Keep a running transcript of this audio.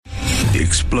The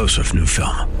explosive new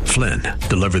film, Flynn,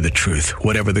 deliver the truth,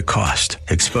 whatever the cost,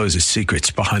 exposes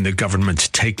secrets behind the government's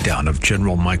takedown of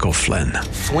General Michael Flynn.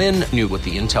 Flynn knew what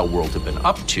the intel world had been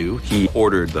up to. He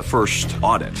ordered the first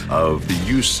audit of the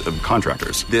use of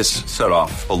contractors. This set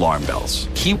off alarm bells.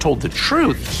 He told the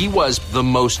truth. He was the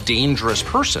most dangerous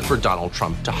person for Donald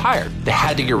Trump to hire. They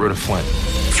had to get rid of Flynn.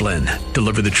 Flynn,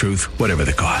 deliver the truth, whatever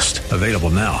the cost. Available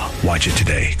now. Watch it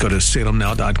today. Go to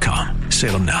salemnow.com.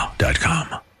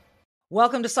 salemnow.com.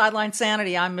 Welcome to Sideline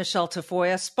Sanity. I'm Michelle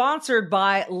Tafoya, sponsored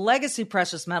by Legacy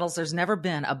Precious Metals. There's never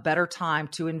been a better time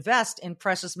to invest in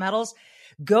precious metals.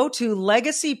 Go to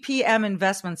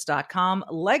legacypminvestments.com,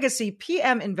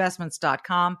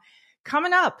 legacypminvestments.com.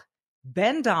 Coming up,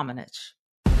 Ben Domenech.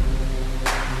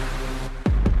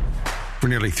 For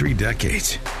nearly 3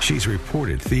 decades, she's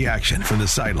reported the action from the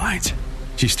sidelines.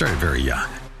 She started very young.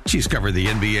 She's covered the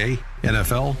NBA,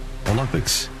 NFL,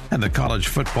 Olympics, and the college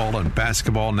football and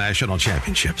basketball national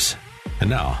championships. And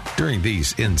now, during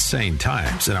these insane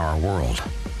times in our world,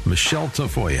 Michelle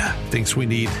Tafoya thinks we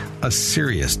need a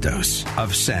serious dose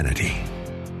of sanity.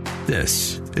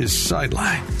 This is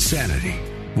Sideline Sanity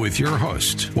with your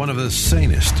host, one of the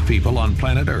sanest people on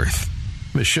planet Earth,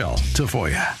 Michelle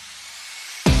Tafoya.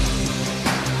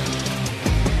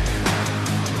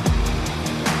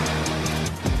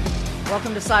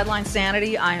 Welcome to Sideline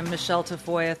Sanity. I am Michelle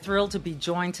Tafoya, thrilled to be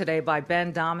joined today by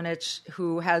Ben Domenech,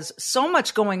 who has so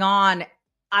much going on.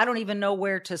 I don't even know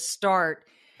where to start.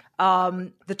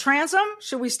 The Transom,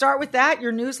 should we start with that,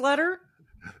 your newsletter?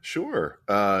 Sure.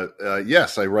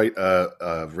 Yes, I write.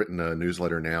 I've written a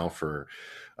newsletter now for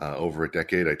over a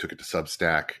decade. I took it to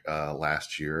Substack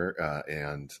last year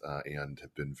and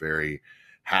have been very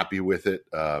happy with it.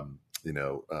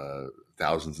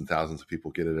 Thousands and thousands of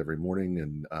people get it every morning,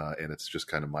 and it's just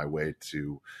kind of my way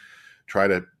to try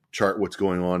to chart what's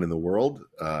going on in the world.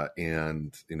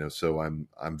 So I'm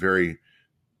very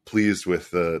pleased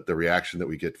with the reaction that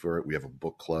we get for it. We have a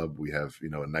book club. We have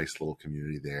a nice little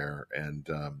community there, and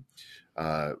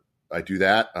I do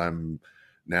that. I'm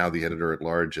now the editor at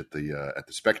large at the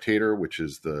Spectator, which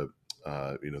is the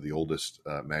oldest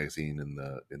magazine in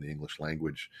the English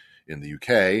language in the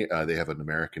UK. They have an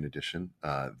American edition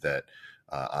that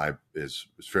is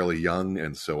fairly young,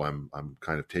 and so I'm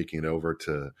kind of taking it over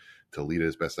to lead it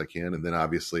as best I can. And then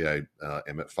obviously I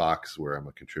am at Fox, where I'm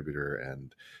a contributor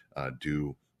and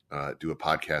do a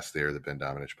podcast there, the Ben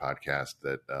Domenech podcast,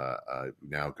 that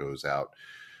now goes out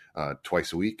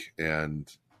twice a week,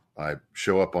 and I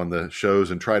show up on the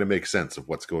shows and try to make sense of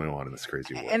what's going on in this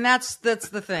crazy world. And that's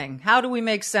the thing. How do we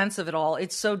make sense of it all?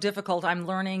 It's so difficult. I'm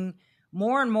learning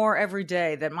more and more every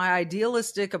day that my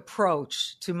idealistic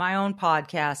approach to my own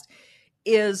podcast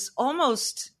is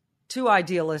almost too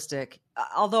idealistic,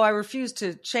 although I refuse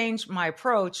to change my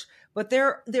approach. But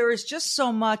there is just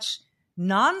so much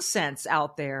nonsense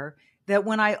out there that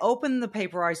when I open the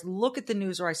paper, I look at the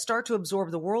news, or I start to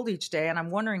absorb the world each day, and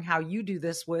I'm wondering how you do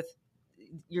this with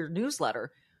your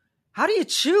newsletter. How do you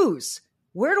choose?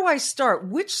 Where do I start?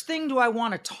 Which thing do I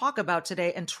want to talk about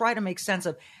today and try to make sense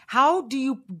of? How do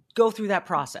you go through that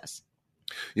process?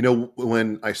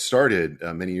 When I started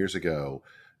many years ago,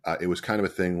 it was kind of a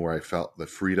thing where I felt the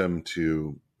freedom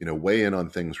to, weigh in on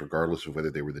things regardless of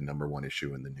whether they were the number one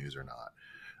issue in the news or not.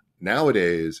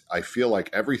 Nowadays, I feel like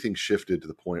everything shifted to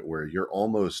the point where you're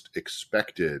almost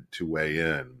expected to weigh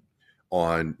in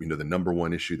on, the number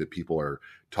one issue that people are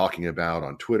talking about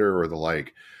on Twitter or the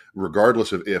like,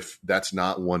 regardless of if that's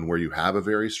not one where you have a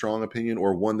very strong opinion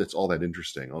or one that's all that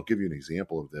interesting. I'll give you an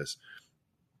example of this.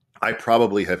 I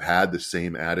probably have had the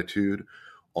same attitude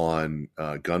on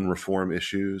gun reform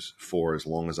issues for as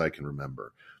long as I can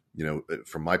remember.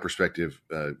 From my perspective,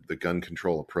 the gun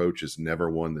control approach is never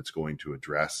one that's going to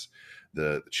address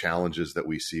the challenges that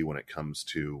we see when it comes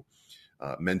to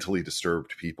mentally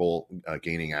disturbed people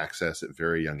gaining access at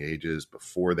very young ages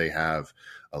before they have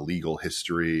a legal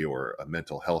history or a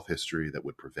mental health history that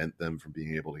would prevent them from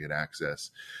being able to get access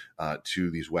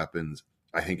to these weapons.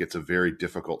 I think it's a very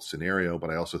difficult scenario, but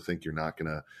I also think you're not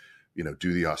going to,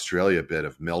 do the Australia bit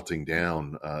of melting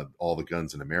down all the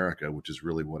guns in America, which is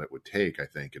really what it would take, I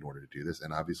think, in order to do this.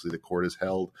 And obviously the court has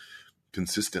held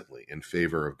consistently in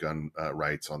favor of gun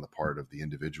rights on the part of the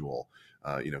individual,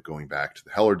 going back to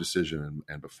the Heller decision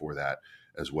and before that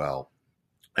as well.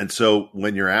 And so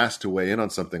when you're asked to weigh in on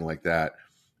something like that,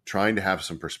 trying to have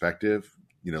some perspective,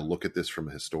 look at this from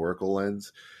a historical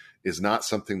lens, is not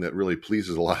something that really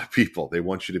pleases a lot of people. They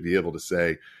want you to be able to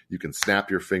say, you can snap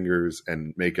your fingers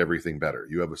and make everything better.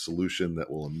 You have a solution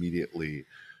that will immediately,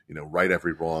 right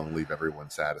every wrong, leave everyone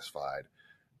satisfied.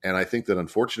 And I think that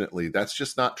unfortunately, that's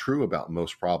just not true about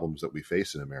most problems that we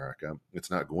face in America.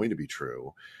 It's not going to be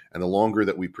true. And the longer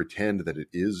that we pretend that it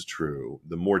is true,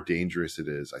 the more dangerous it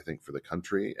is, I think, for the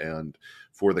country and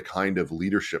for the kind of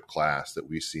leadership class that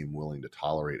we seem willing to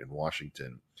tolerate in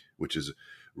Washington, which is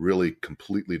really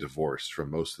completely divorced from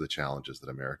most of the challenges that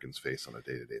Americans face on a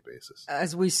day-to-day basis.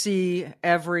 As we see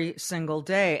every single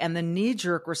day. And the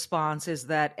knee-jerk response is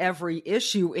that every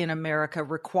issue in America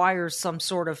requires some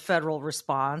sort of federal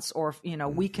response, or,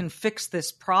 we can fix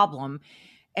this problem.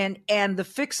 And the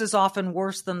fix is often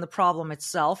worse than the problem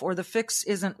itself, or the fix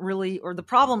isn't really, or the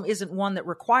problem isn't one that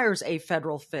requires a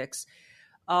federal fix.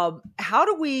 How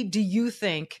do you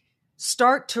think,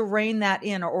 start to rein that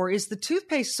in? Or is the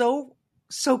toothpaste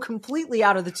so completely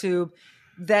out of the tube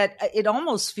that it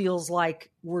almost feels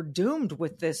like we're doomed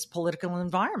with this political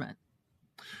environment?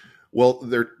 Well,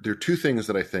 there are two things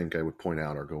that I think I would point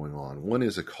out are going on. One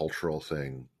is a cultural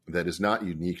thing that is not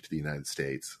unique to the United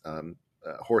States.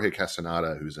 Jorge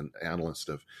Castaneda, who's an analyst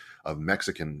of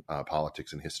Mexican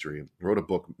politics and history, wrote a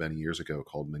book many years ago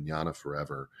called Mañana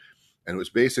Forever. And it was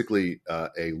basically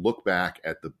a look back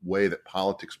at the way that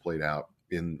politics played out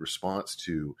in response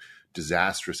to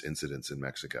disastrous incidents in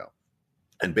Mexico.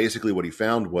 And basically what he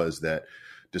found was that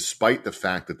despite the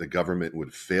fact that the government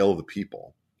would fail the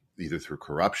people, either through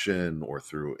corruption or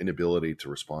through inability to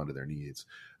respond to their needs,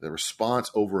 the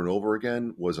response over and over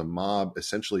again was a mob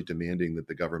essentially demanding that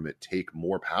the government take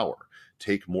more power,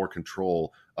 take more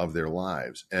control of their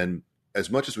lives. And as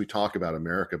much as we talk about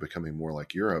America becoming more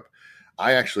like Europe,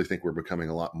 I actually think we're becoming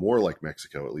a lot more like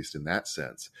Mexico, at least in that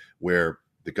sense, where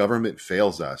the government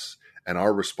fails us. And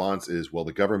our response is, well,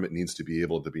 the government needs to be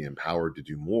able to be empowered to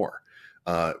do more.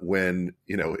 When,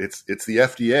 it's the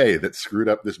FDA that screwed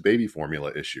up this baby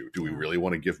formula issue. Do we really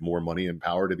want to give more money and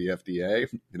power to the FDA?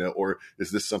 Or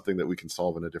is this something that we can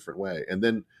solve in a different way? And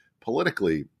then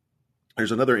politically,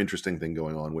 there's another interesting thing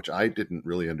going on, which I didn't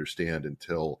really understand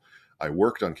until I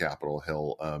worked on Capitol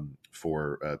Hill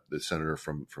for the senator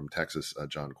from Texas,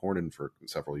 John Cornyn, for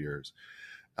several years.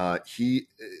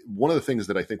 One of the things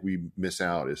that I think we miss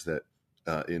out is that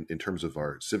in terms of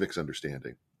our civics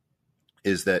understanding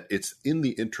is that it's in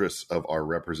the interests of our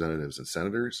representatives and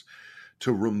senators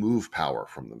to remove power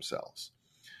from themselves.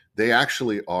 They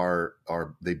actually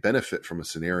they benefit from a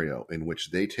scenario in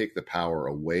which they take the power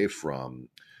away from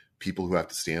people who have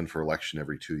to stand for election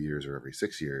every 2 years or every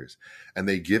 6 years, and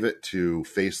they give it to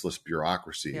faceless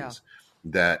bureaucracies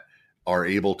that are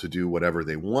able to do whatever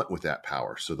they want with that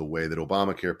power. So the way that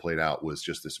Obamacare played out was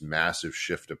just this massive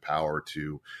shift of power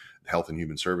to the Health and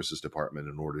Human Services Department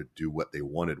in order to do what they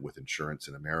wanted with insurance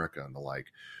in America and the like.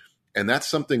 And that's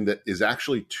something that is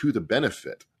actually to the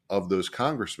benefit of those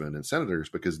congressmen and senators,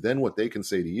 because then what they can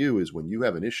say to you is when you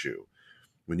have an issue,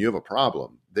 when you have a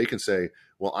problem, they can say,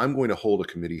 well, I'm going to hold a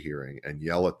committee hearing and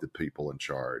yell at the people in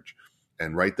charge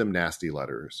and write them nasty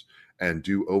letters and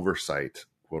do oversight,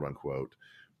 quote unquote.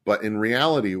 But in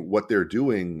reality, what they're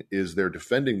doing is they're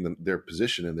defending their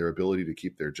position and their ability to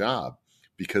keep their job,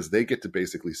 because they get to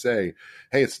basically say,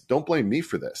 hey, don't blame me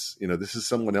for this. This is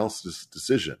someone else's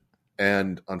decision.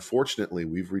 And unfortunately,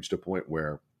 we've reached a point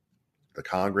where the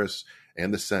Congress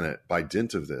and the Senate, by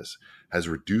dint of this, has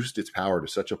reduced its power to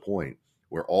such a point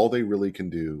where all they really can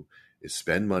do is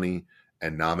spend money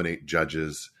and nominate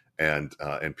judges and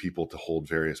people to hold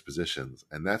various positions.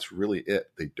 And that's really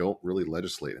it. They don't really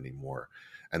legislate anymore.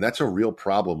 And that's a real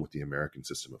problem with the American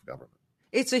system of government.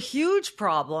 It's a huge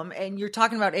problem. And you're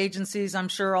talking about agencies, I'm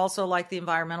sure also like the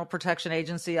Environmental Protection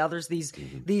Agency, others, these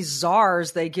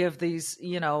czars, they give these,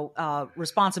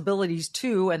 responsibilities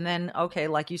to, and then, okay,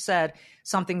 like you said,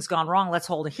 something's gone wrong. Let's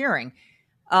hold a hearing.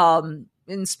 And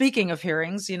speaking of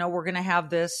hearings, we're going to have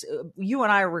this, you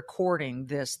and I are recording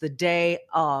this the day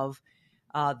of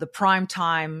the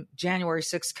primetime January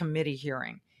 6th committee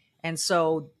hearing. And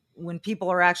so when people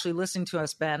are actually listening to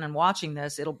us, Ben, and watching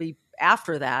this, it'll be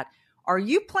after that. Are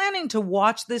you planning to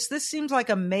watch this? This seems like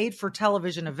a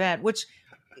made-for-television event, which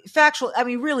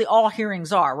really all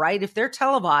hearings are, right? If they're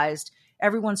televised,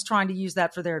 everyone's trying to use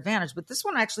that for their advantage. But this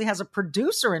one actually has a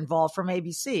producer involved from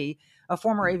ABC, a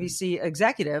former ABC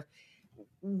executive.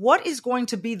 What is going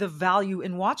to be the value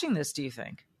in watching this, do you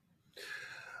think?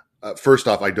 First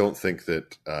off, I don't think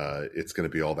that it's going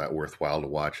to be all that worthwhile to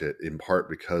watch it, in part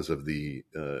because of the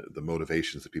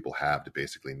motivations that people have to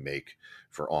basically make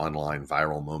for online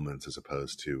viral moments as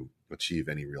opposed to achieve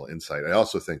any real insight. I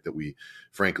also think that we,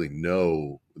 frankly,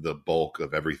 know the bulk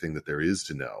of everything that there is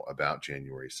to know about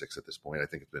January 6th at this point. I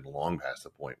think it's been long past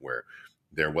the point where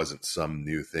there wasn't some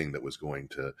new thing that was going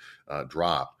to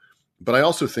drop. But I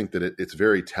also think that it's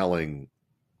very telling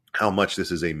how much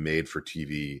this is a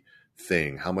made-for-TV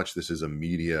thing, how much this is a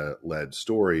media-led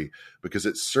story, because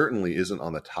it certainly isn't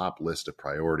on the top list of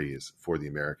priorities for the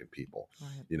American people.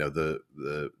 Right. You know,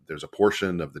 there's a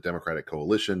portion of the Democratic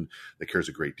coalition that cares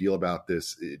a great deal about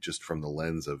this, just from the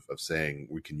lens of saying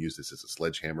we can use this as a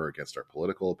sledgehammer against our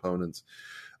political opponents.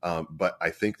 But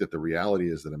I think that the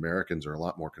reality is that Americans are a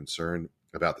lot more concerned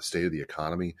about the state of the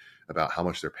economy, about how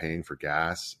much they're paying for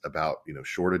gas, about, you know,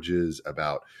 shortages,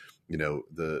 about, you know,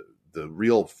 the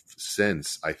real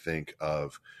sense, I think,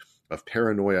 of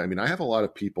paranoia. I mean, I have a lot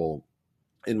of people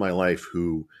in my life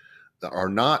who are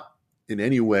not in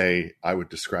any way, I would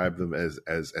describe them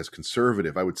as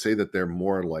conservative. I would say that they're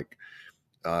more like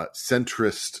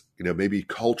centrist, you know, maybe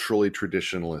culturally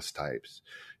traditionalist types,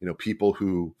 you know, people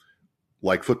who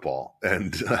like football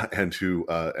and who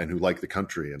like the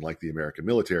country and like the American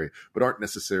military, but aren't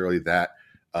necessarily that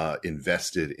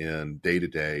invested in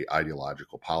day-to-day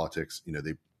ideological politics. You know,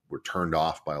 they were turned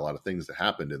off by a lot of things that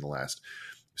happened in the last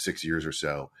 6 years or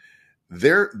so.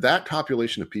 That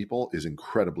population of people is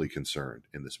incredibly concerned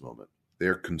in this moment.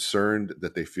 They're concerned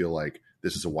that they feel like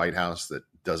this is a White House that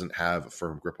doesn't have a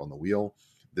firm grip on the wheel,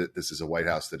 that this is a White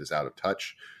House that is out of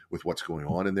touch with what's going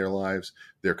on in their lives.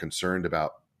 They're concerned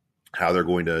about how they're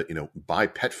going to, you know, buy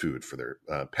pet food for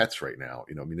their pets right now.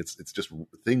 You know, I mean, it's just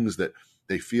things that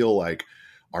they feel like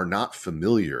are not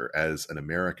familiar as an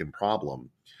American problem.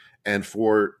 And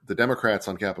for the Democrats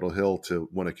on Capitol Hill to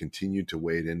want to continue to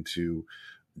wade into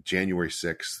January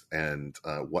 6th and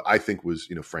what I think was,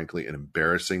 you know, frankly, an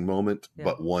embarrassing moment,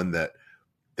 but one that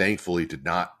thankfully did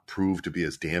not prove to be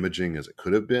as damaging as it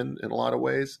could have been in a lot of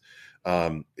ways.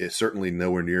 It's certainly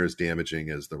nowhere near as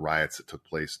damaging as the riots that took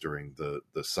place during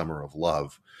the Summer of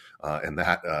Love and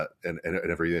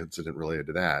every incident related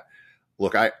to that.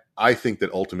 Look, I think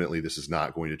that ultimately this is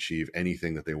not going to achieve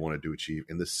anything that they wanted to achieve,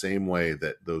 in the same way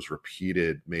that those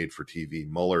repeated made-for-TV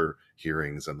Mueller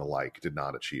hearings and the like did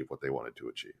not achieve what they wanted to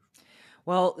achieve.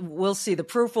 Well, we'll see. The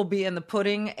proof will be in the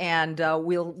pudding, and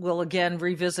we'll again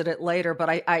revisit it later.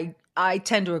 But I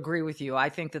tend to agree with you. I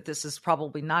think that this is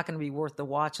probably not going to be worth the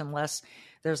watch unless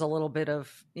there's a little bit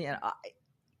of, you know,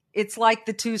 it's like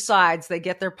the two sides. They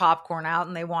get their popcorn out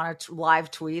and they want to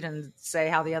live tweet and say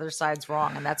how the other side's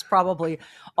wrong. And that's probably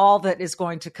all that is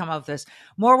going to come of this.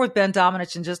 More with Ben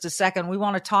Domenech in just a second. We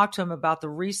want to talk to him about the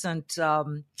recent,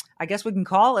 I guess we can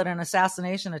call it an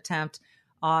assassination attempt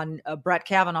on Brett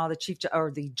Kavanaugh,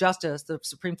 the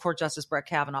Supreme Court Justice Brett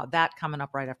Kavanaugh. That coming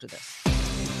up right after this.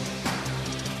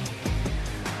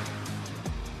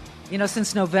 You know,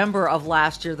 since November of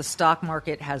last year, the stock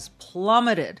market has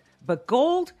plummeted, but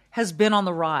gold has been on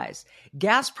the rise.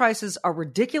 Gas prices are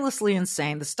ridiculously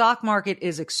insane. The stock market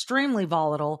is extremely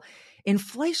volatile.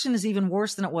 Inflation is even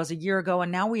worse than it was a year ago.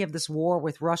 And now we have this war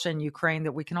with Russia and Ukraine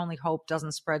that we can only hope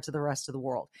doesn't spread to the rest of the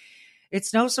world.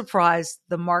 It's no surprise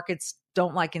the markets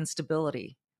don't like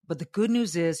instability. But the good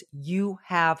news is you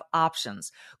have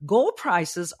options. Gold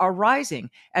prices are rising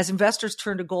as investors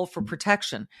turn to gold for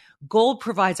protection. Gold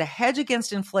provides a hedge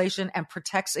against inflation and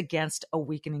protects against a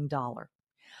weakening dollar.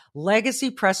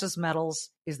 Legacy Precious Metals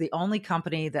is the only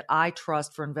company that I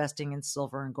trust for investing in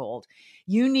silver and gold.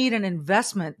 You need an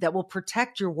investment that will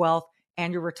protect your wealth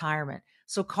and your retirement.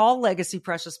 So call Legacy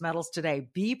Precious Metals today.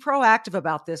 Be proactive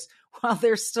about this while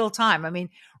there's still time. I mean,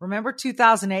 remember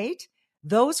 2008?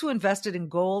 Those who invested in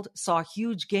gold saw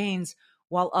huge gains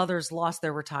while others lost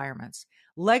their retirements.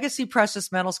 Legacy Precious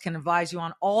Metals can advise you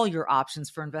on all your options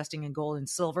for investing in gold and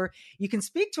silver. You can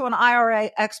speak to an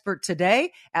IRA expert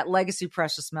today at Legacy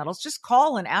Precious Metals. Just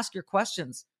call and ask your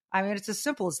questions. I mean, it's as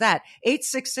simple as that.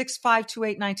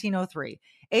 866-528-1903,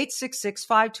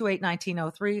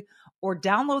 866-528-1903, or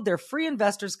download their free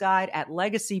investor's guide at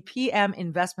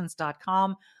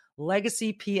legacypminvestments.com,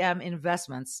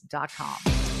 legacypminvestments.com.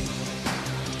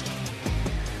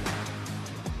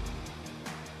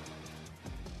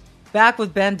 Back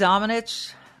with Ben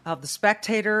Domenech of The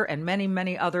Spectator and many,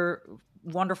 many other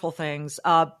wonderful things.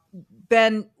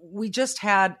 Ben, we just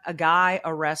had a guy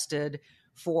arrested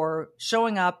for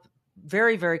showing up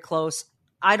very, very close.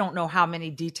 I don't know how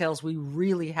many details we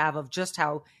really have of just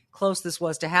how close this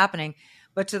was to happening,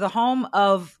 but to the home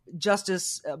of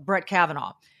Justice Brett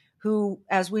Kavanaugh, who,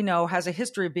 as we know, has a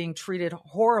history of being treated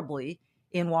horribly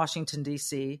in Washington,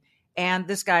 D.C., and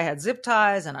this guy had zip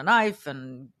ties and a knife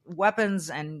and weapons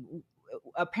and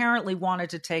apparently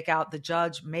wanted to take out the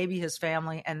judge, maybe his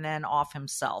family, and then off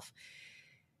himself.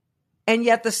 And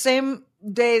yet the same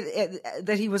day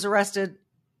that he was arrested,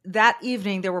 that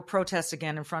evening, there were protests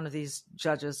again in front of these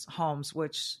judges' homes,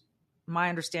 which my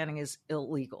understanding is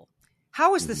illegal.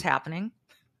 How is this happening?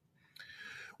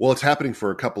 Well, it's happening for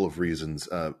a couple of reasons.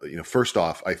 First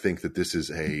off, I think that this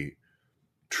is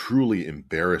truly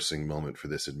embarrassing moment for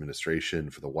this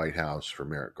administration, for the White House, for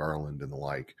Merrick Garland and the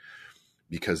like,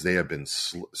 because they have been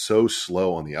so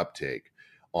slow on the uptake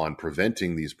on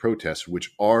preventing these protests,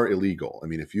 which are illegal. I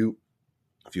mean, if you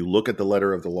look at the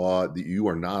letter of the law, you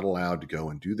are not allowed to go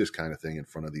and do this kind of thing in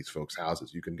front of these folks'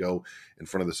 houses. You can go in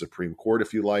front of the Supreme Court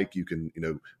if you like. You can,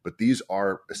 but these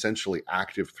are essentially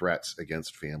active threats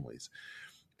against families.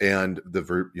 And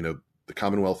the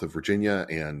Commonwealth of Virginia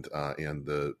and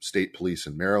the state police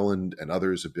in Maryland and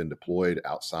others have been deployed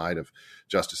outside of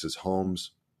justices'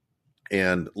 homes.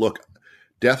 And look,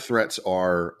 death threats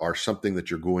are something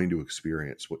that you're going to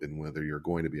experience, and whether you're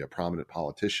going to be a prominent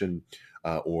politician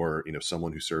or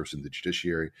someone who serves in the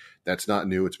judiciary. That's not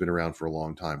new. It's been around for a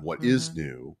long time. What is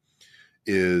new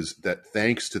is that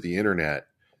thanks to the internet,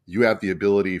 you have the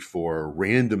ability for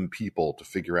random people to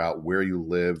figure out where you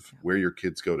live, where your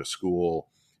kids go to school,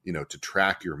 to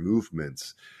track your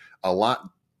movements a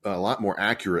lot more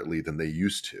accurately than they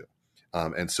used to.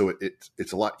 And so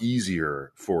it's a lot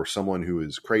easier for someone who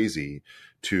is crazy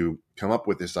to come up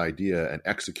with this idea and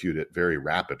execute it very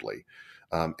rapidly.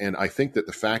 And I think that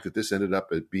the fact that this ended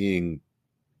up being,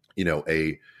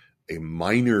 a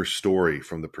minor story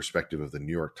from the perspective of the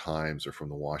New York Times or from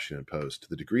the Washington Post, to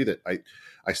the degree that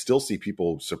I still see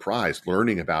people surprised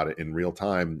learning about it in real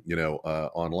time,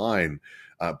 online,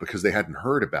 because they hadn't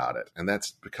heard about it. And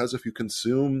that's because if you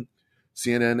consume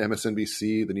CNN,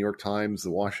 MSNBC, the New York Times,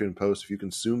 the Washington Post, if you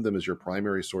consume them as your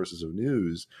primary sources of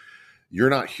news, you're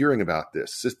not hearing about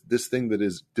this thing that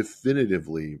is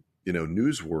definitively,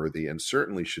 newsworthy and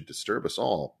certainly should disturb us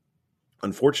all.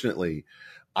 Unfortunately,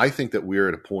 I think that we're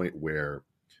at a point where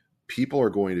people are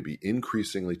going to be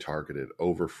increasingly targeted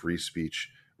over free speech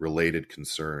related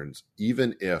concerns,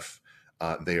 even if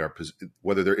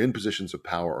whether they're in positions of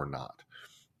power or not.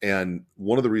 And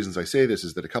one of the reasons I say this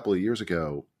is that a couple of years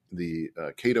ago, the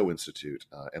Cato Institute,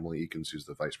 Emily Ekins, who's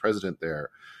the vice president there,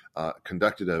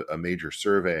 conducted a major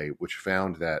survey which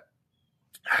found that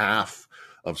half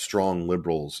of strong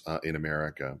liberals in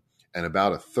America and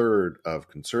about a third of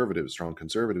strong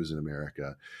conservatives in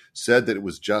America said that it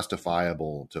was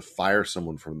justifiable to fire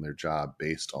someone from their job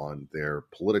based on their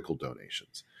political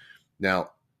donations. Now,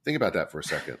 think about that for a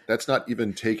second. That's not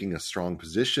even taking a strong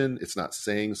position. It's not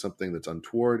saying something that's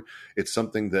untoward. It's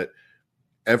something that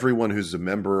everyone who's a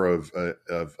member of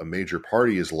a major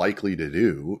party is likely to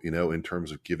do, in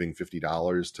terms of giving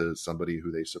 $50 to somebody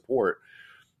who they support.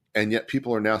 And yet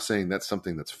people are now saying that's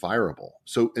something that's fireable.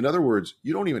 So in other words,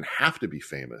 you don't even have to be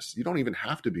famous. You don't even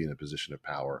have to be in a position of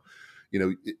power.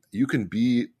 You can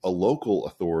be a local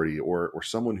authority or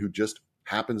someone who just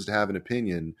happens to have an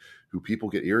opinion who people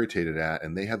get irritated at,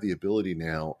 and they have the ability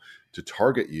now to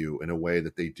target you in a way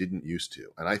that they didn't used to.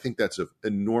 And I think that's of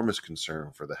enormous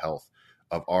concern for the health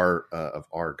of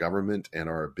our government and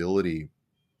our ability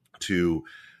to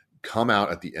come out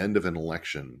at the end of an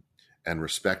election and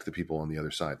respect the people on the other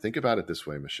side. Think about it this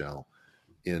way, Michelle.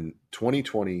 In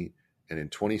 2020 and in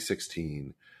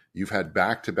 2016, you've had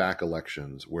back-to-back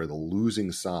elections where the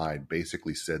losing side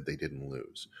basically said they didn't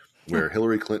lose, where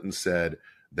Hillary Clinton said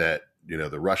that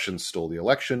the Russians stole the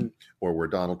election, or where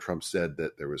Donald Trump said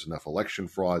that there was enough election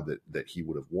fraud that he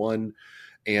would have won.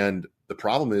 And the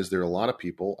problem is there are a lot of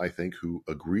people, I think, who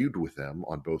agreed with them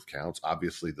on both counts.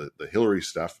 Obviously, the Hillary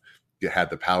stuff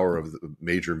had the power of the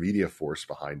major media force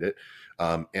behind it.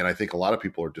 And I think a lot of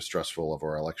people are distrustful of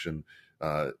our election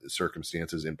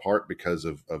circumstances, in part because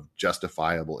of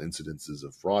justifiable incidences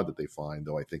of fraud that they find,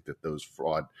 though I think that those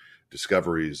fraud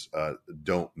discoveries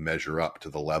don't measure up to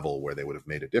the level where they would have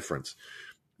made a difference.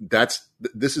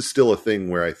 This is still a thing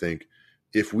where I think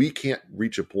if we can't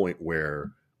reach a point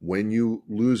where when you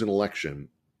lose an election,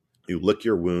 you lick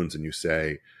your wounds and you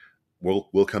say,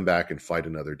 we'll come back and fight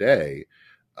another day,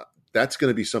 that's going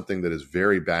to be something that is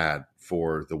very bad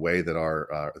for the way that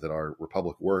our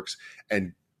republic works.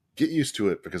 And get used to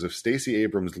it, because if Stacey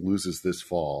Abrams loses this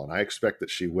fall, and I expect that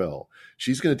she will,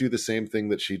 she's going to do the same thing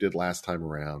that she did last time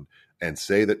around and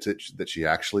say that she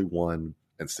actually won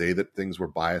and say that things were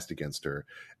biased against her.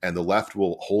 And the left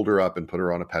will hold her up and put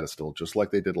her on a pedestal, just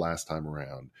like they did last time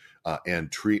around,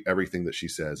 and treat everything that she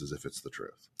says as if it's the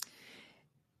truth.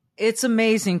 It's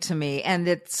amazing to me, and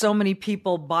that so many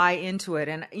people buy into it.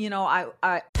 And,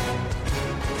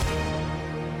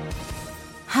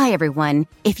 Hi, everyone.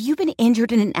 If you've been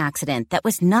injured in an accident that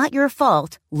was not your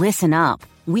fault, listen up.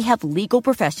 We have legal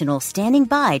professionals standing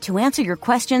by to answer your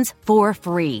questions for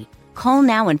free. Call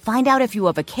now and find out if you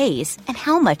have a case and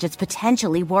how much it's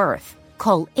potentially worth.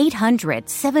 Call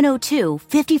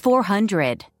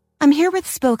 800-702-5400. I'm here with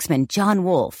spokesman John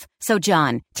Wolf. So,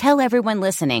 John, tell everyone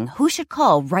listening who should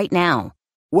call right now.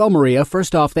 Well, Maria,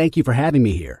 first off, thank you for having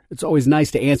me here. It's always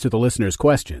nice to answer the listeners'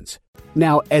 questions.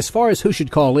 Now, as far as who should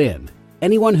call in,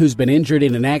 anyone who's been injured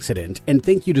in an accident and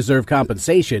think you deserve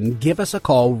compensation, give us a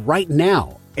call right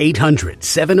now.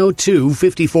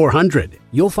 800-702-5400.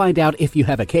 You'll find out if you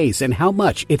have a case and how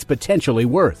much it's potentially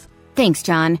worth. Thanks,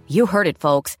 John. You heard it,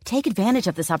 folks. Take advantage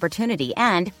of this opportunity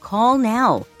and call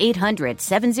now.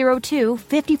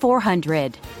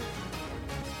 800-702-5400.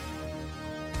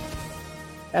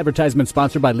 Advertisement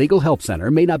sponsored by Legal Help Center.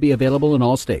 May not be available in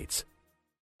all states.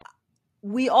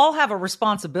 We all have a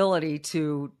responsibility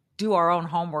to do our own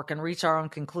homework and reach our own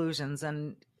conclusions.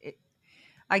 And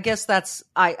I guess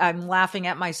I'm laughing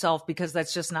at myself because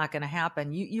that's just not going to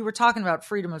happen. You were talking about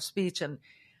freedom of speech, and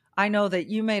I know that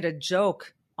you made a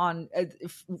joke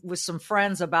with some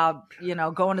friends about,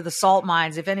 going to the salt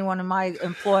mines. If anyone in my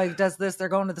employ does this, they're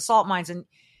going to the salt mines. And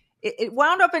it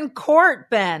wound up in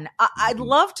court, Ben. I'd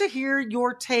love to hear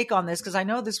your take on this because I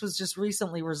know this was just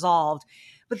recently resolved.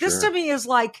 But this to me is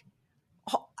like,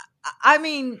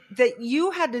 that you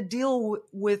had to deal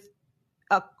with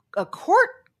a court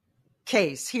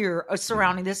case here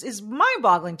surrounding this is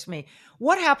mind-boggling to me.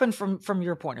 What happened from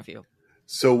your point of view?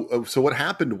 So what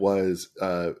happened was,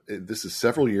 this is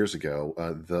several years ago,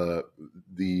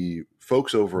 the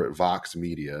folks over at Vox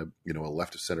Media, a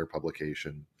left of center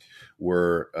publication,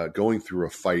 were going through a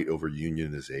fight over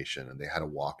unionization, and they had a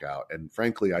walkout. And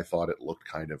frankly, I thought it looked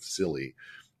kind of silly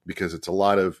because it's a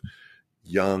lot of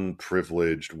young,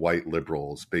 privileged white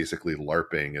liberals basically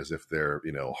LARPing as if they're,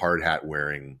 hard hat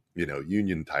wearing,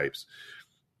 union types.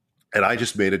 And I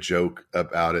just made a joke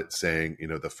about it saying,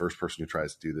 the first person who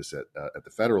tries to do this at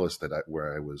the Federalist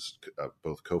where I was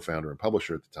both co-founder and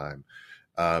publisher at the time,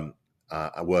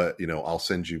 I'll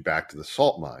send you back to the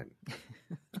salt mine.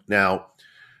 Now,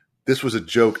 this was a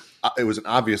joke. It was an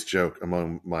obvious joke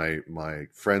among my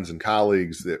friends and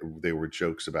colleagues that they were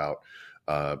jokes about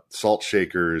salt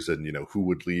shakers and, who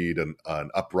would lead an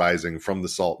uprising from the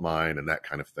salt mine and that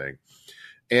kind of thing.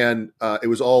 And it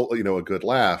was all, a good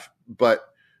laugh. But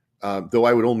though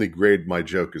I would only grade my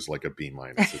joke as like a B-,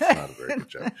 it's not a very good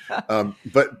joke.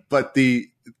 But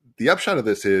the upshot of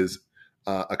this is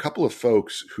a couple of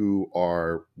folks who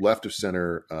are left of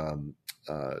center,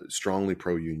 strongly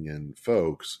pro-union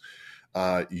folks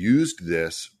used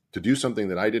this to do something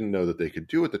that I didn't know that they could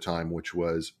do at the time, which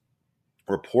was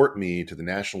report me to the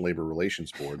National Labor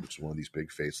Relations Board, which is one of these big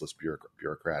faceless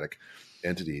bureaucratic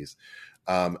entities,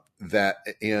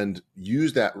 and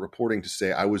use that reporting to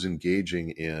say I was engaging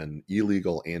in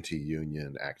illegal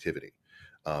anti-union activity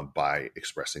by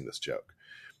expressing this joke.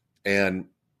 And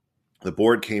the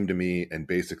board came to me and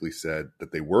basically said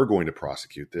that they were going to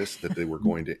prosecute this, that they were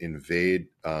going to invade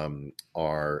and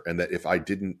that if I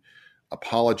didn't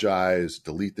apologize,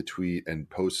 delete the tweet, and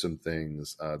post some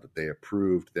things that they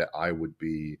approved, that I would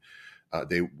be,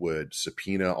 they would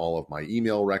subpoena all of my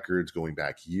email records going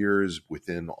back years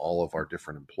within all of our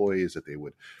different employees, that they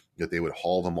would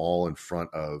haul them all in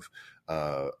front of,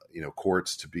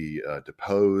 courts to be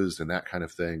deposed and that kind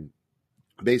of thing,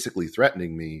 basically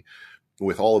threatening me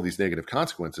with all of these negative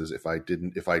consequences if I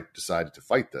decided to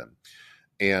fight them.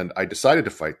 And I decided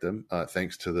to fight them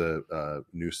thanks to the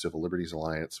New Civil Liberties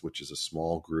Alliance, which is a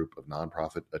small group of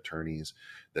nonprofit attorneys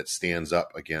that stands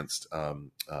up against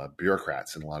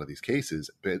bureaucrats in a lot of these cases.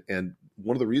 And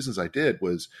one of the reasons I did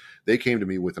was they came to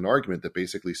me with an argument that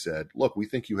basically said, look, we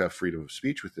think you have freedom of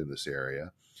speech within this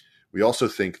area. We also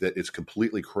think that it's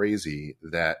completely crazy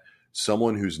that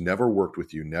someone who's never worked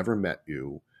with you, never met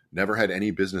you, never had any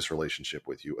business relationship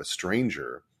with you, a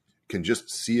stranger, can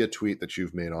just see a tweet that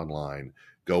you've made online,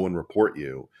 go and report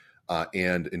you,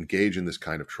 and engage in this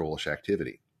kind of trollish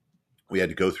activity. We had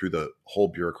to go through the whole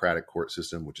bureaucratic court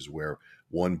system, which is where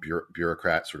one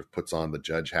bureaucrat sort of puts on the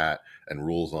judge hat and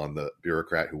rules on the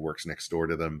bureaucrat who works next door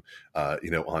to them,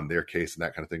 on their case and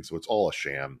that kind of thing. So it's all a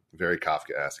sham, very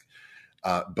Kafkaesque.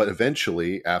 But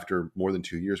eventually, after more than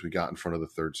 2 years, we got in front of the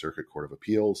Third Circuit Court of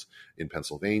Appeals in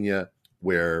Pennsylvania,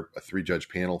 where a 3-judge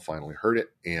panel finally heard it,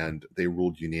 and they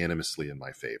ruled unanimously in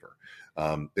my favor.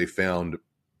 They found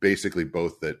basically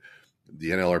both that the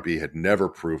NLRB had never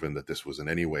proven that this was in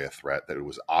any way a threat, that it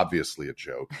was obviously a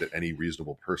joke, that any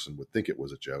reasonable person would think it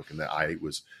was a joke, and that I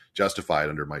was justified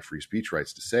under my free speech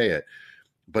rights to say it.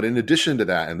 But in addition to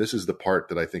that, and this is the part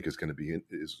that I think is going to be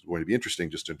interesting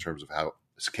just in terms of how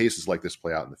cases like this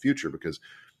play out in the future, because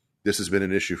this has been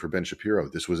an issue for Ben Shapiro.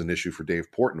 This was an issue for Dave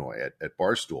Portnoy at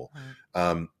Barstool.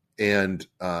 Right.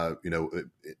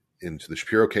 Into the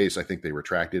Shapiro case, I think they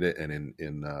retracted it. And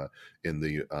in the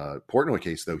Portnoy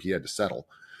case, though, he had to settle.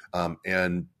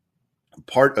 And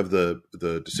part of the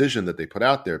decision that they put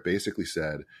out there basically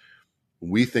said,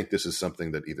 we think this is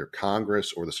something that either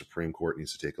Congress or the Supreme Court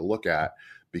needs to take a look at,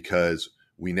 because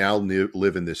we now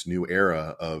live in this new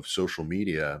era of social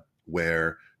media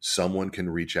where someone can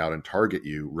reach out and target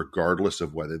you regardless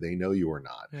of whether they know you or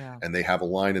not. Yeah. And they have a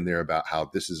line in there about how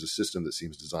this is a system that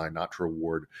seems designed not to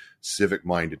reward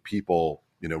civic-minded people,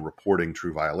 reporting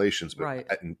true violations, but Right.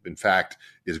 in fact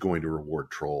is going to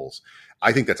reward trolls.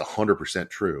 I think that's 100%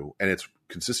 true. And it's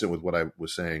consistent with what I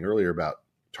was saying earlier about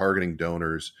targeting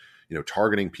donors,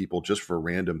 targeting people just for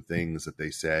random things that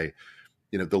they say.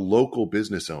 The local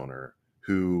business owner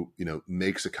who,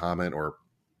 makes a comment or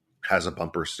has a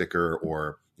bumper sticker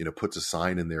or, puts a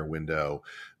sign in their window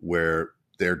where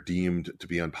they're deemed to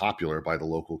be unpopular by the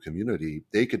local community,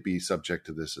 they could be subject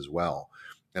to this as well.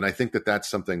 And I think that that's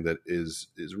something that is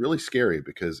really scary,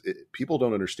 because people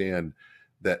don't understand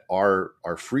that our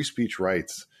free speech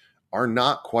rights are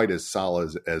not quite as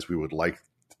solid as we would like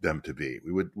them to be.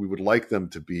 We would like them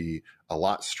to be a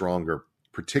lot stronger,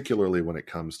 particularly when it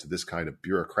comes to this kind of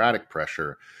bureaucratic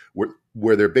pressure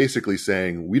where they're basically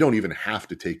saying, we don't even have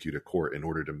to take you to court in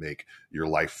order to make your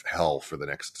life hell for the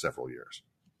next several years.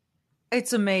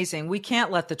 It's amazing. We can't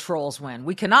let the trolls win.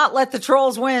 We cannot let the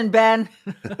trolls win, Ben.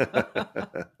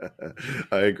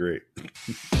 I agree.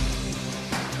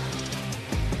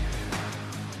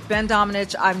 Ben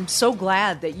Domenech, I'm so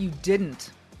glad that you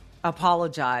didn't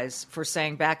apologize for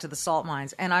saying back to the salt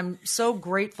mines. And I'm so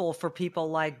grateful for people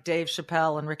like Dave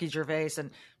Chappelle and Ricky Gervais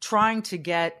and trying to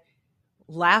get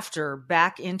laughter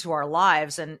back into our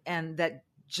lives, and that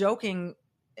joking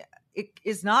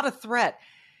is not a threat.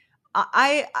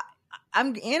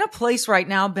 I'm in a place right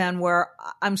now, Ben, where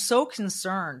I'm so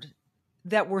concerned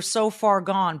that we're so far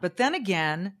gone. But then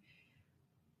again,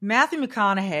 Matthew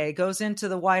McConaughey goes into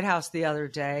the White House the other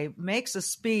day, makes a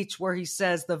speech where he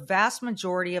says the vast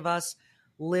majority of us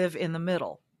live in the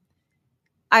middle.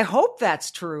 I hope that's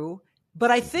true,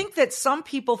 but I think that some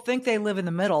people think they live in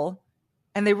the middle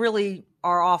and they really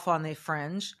are off on the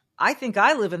fringe. I think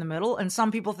I live in the middle, and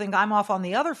some people think I'm off on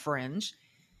the other fringe.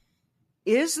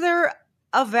 Is there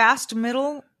a vast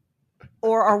middle,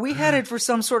 or are we headed for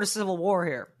some sort of civil war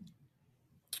here?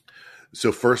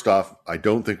 So first off, I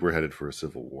don't think we're headed for a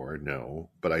civil war, no.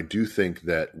 But I do think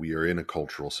that we are in a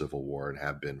cultural civil war and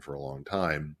have been for a long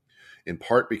time, in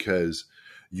part because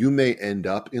you may end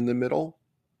up in the middle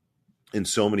in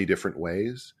so many different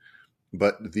ways,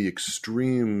 but the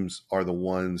extremes are the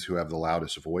ones who have the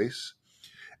loudest voice.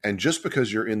 And just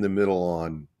because you're in the middle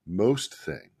on most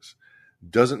things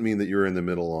doesn't mean that you're in the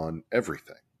middle on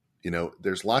everything.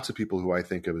 There's lots of people who I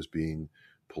think of as being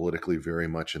politically very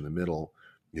much in the middle,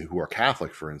 who are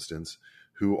Catholic, for instance,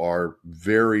 who are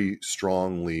very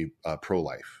strongly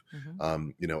pro-life,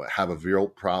 have a real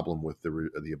problem with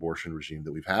the abortion regime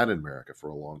that we've had in America for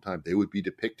a long time. They would be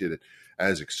depicted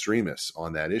as extremists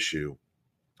on that issue,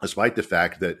 despite the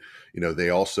fact that, they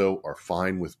also are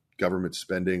fine with government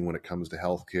spending when it comes to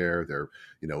healthcare. They're,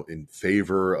 in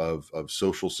favor of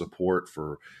social support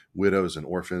for widows and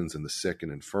orphans and the sick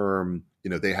and infirm.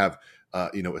 They have,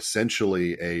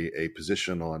 essentially a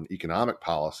position on economic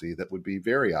policy that would be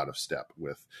very out of step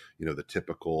with, the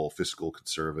typical fiscal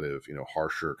conservative,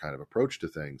 harsher kind of approach to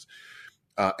things.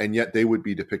 And yet they would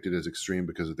be depicted as extreme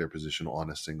because of their position on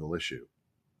a single issue.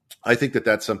 I think that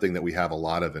that's something that we have a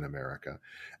lot of in America.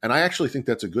 And I actually think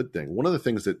that's a good thing. One of the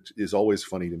things that is always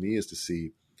funny to me is to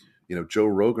see, Joe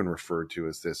Rogan referred to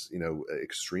as this,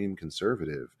 extreme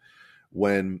conservative,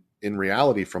 when in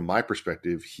reality, from my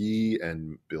perspective, he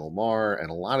and Bill Maher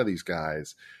and a lot of these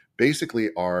guys basically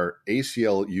are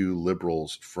ACLU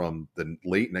liberals from the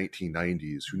late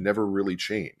 1990s who never really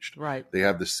changed. Right. They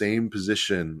have the same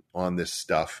position on this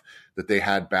stuff that they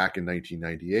had back in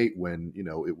 1998 when,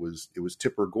 it was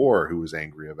Tipper Gore who was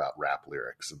angry about rap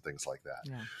lyrics and things like that.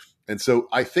 Yeah. And so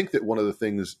I think that one of the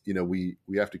things, we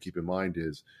have to keep in mind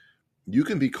is you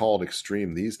can be called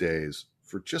extreme these days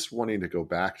for just wanting to go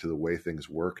back to the way things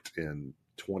worked in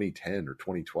 2010 or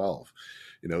 2012.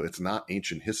 It's not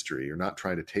ancient history. You're not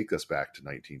trying to take us back to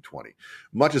 1920.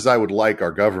 Much as I would like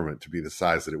our government to be the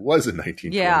size that it was in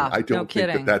 1920, yeah, I don't think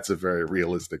kidding. that's a very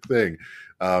realistic thing.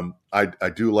 I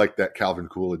do like that Calvin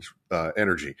Coolidge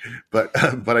energy, but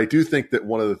I do think that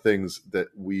one of the things that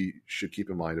we should keep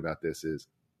in mind about this is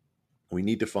we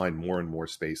need to find more and more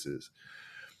spaces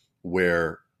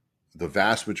where the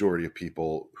vast majority of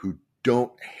people who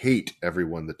don't hate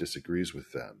everyone that disagrees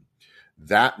with them,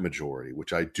 that majority,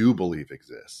 which I do believe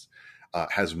exists,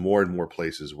 has more and more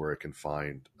places where it can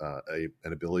find an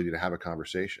ability to have a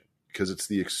conversation. Because it's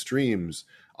the extremes,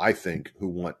 I think, who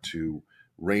want to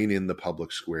rein in the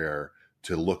public square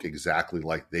to look exactly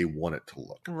like they want it to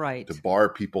look. Right. To bar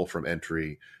people from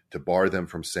entry, to bar them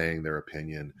from saying their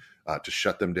opinion, to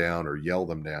shut them down or yell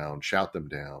them down, shout them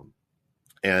down,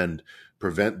 and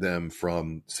prevent them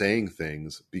from saying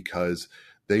things because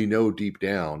they know deep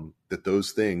down that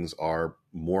those things are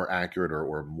more accurate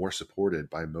or more supported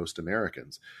by most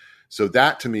Americans. So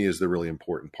that to me is the really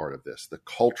important part of this, the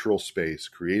cultural space,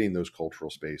 creating those cultural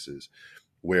spaces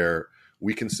where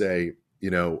we can say,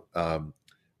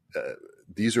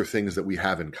 these are things that we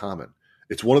have in common.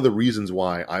 It's one of the reasons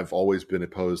why I've always been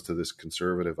opposed to this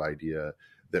conservative idea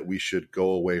that we should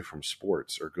go away from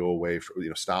sports or go away from,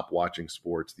 stop watching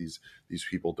sports. These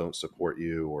people don't support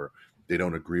you or they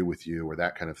don't agree with you or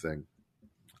that kind of thing.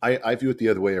 I view it the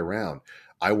other way around.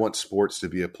 I want sports to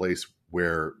be a place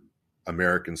where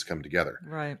Americans come together,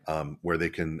 right? Where they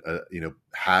can,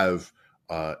 have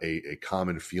a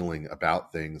common feeling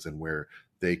about things, and where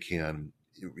they can,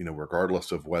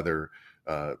 regardless of whether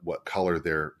what color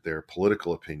their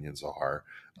political opinions are,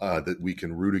 that we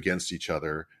can root against each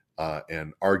other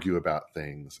and argue about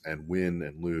things and win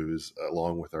and lose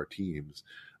along with our teams,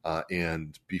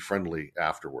 and be friendly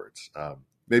afterwards.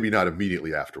 Maybe not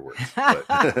immediately afterwards, but,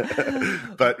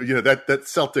 but that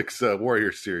Celtics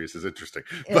Warriors series is interesting.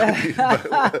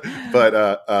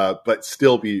 But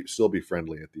still be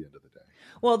friendly at the end of the day.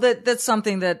 Well, that's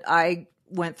something that I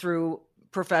went through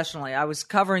professionally. I was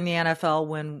covering the NFL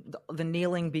when the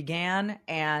kneeling began,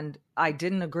 and I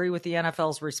didn't agree with the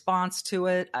NFL's response to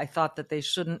it. I thought that they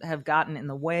shouldn't have gotten in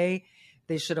the way.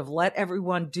 They should have let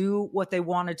everyone do what they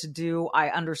wanted to do. I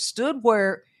understood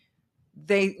where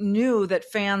they knew that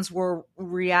fans were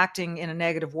reacting in a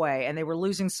negative way and they were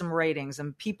losing some ratings,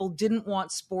 and people didn't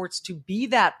want sports to be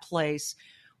that place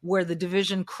where the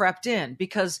division crept in,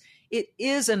 because it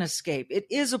is an escape. It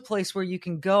is a place where you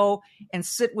can go and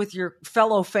sit with your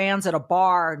fellow fans at a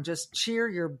bar and just cheer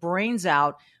your brains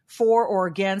out for or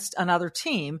against another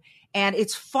team. And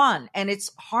it's fun and it's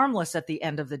harmless at the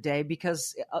end of the day,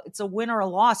 because it's a win or a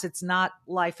loss. It's not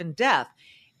life and death.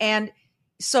 And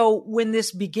so when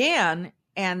this began,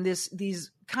 and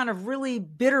these kind of really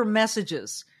bitter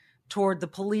messages toward the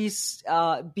police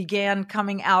began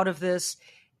coming out of this,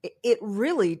 it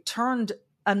really turned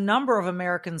a number of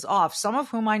Americans off, some of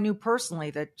whom I knew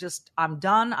personally, that just, I'm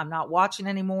done. I'm not watching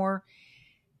anymore.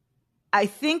 I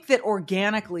think that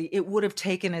organically it would have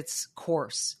taken its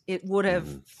course. It would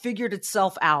have figured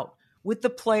itself out with the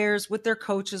players, with their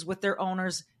coaches, with their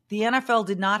owners. The NFL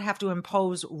did not have to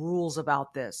impose rules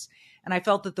about this. And I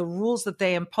felt that the rules that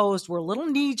they imposed were a little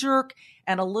knee-jerk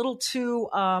and a little too,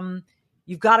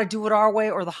 you've got to do it our way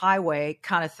or the highway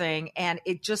kind of thing. And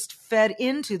it just fed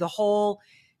into the whole,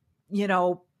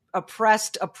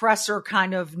 oppressor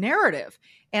kind of narrative.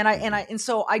 And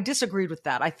so I disagreed with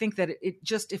that. I think that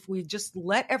if we just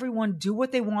let everyone do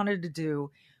what they wanted to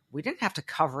do, we didn't have to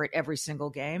cover it every single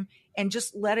game, and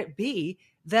just let it be,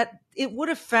 that it would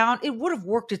have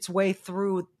worked its way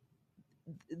through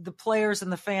the players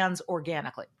and the fans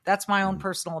organically. That's my own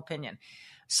personal opinion.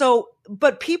 So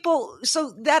that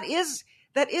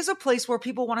is a place where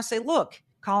people want to say, look,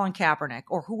 Colin Kaepernick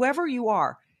or whoever you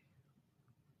are,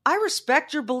 I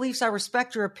respect your beliefs. I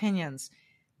respect your opinions,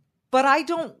 but I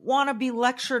don't want to be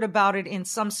lectured about it in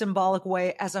some symbolic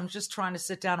way as I'm just trying to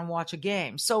sit down and watch a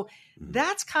game. So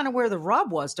that's kind of where the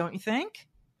rub was, don't you think?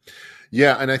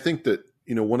 Yeah. And I think that,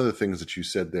 one of the things that you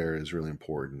said there is really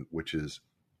important, which is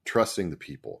trusting the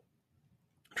people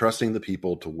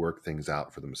to work things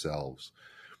out for themselves,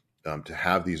 to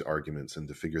have these arguments and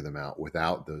to figure them out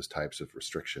without those types of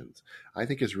restrictions, I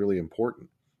think is really important.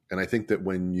 And I think that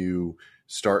when you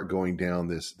start going down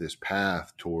this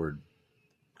path toward,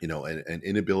 an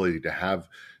inability to have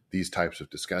these types of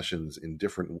discussions in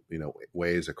different,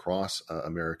 ways across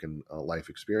American life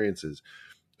experiences,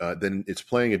 then it's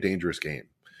playing a dangerous game,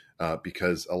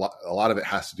 because a lot of it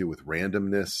has to do with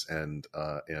randomness and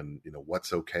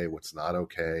what's okay, what's not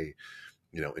okay,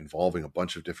 involving a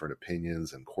bunch of different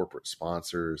opinions and corporate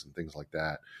sponsors and things like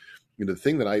that. The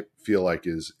thing that I feel like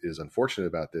is unfortunate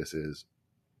about this is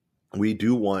we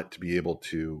do want to be able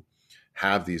to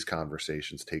have these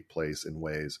conversations take place in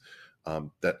ways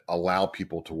that allow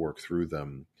people to work through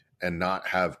them and not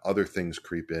have other things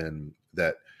creep in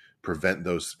that prevent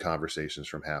those conversations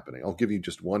from happening. I'll give you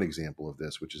just one example of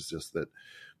this, which is just that,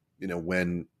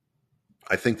 when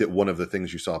I think that one of the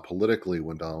things you saw politically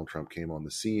when Donald Trump came on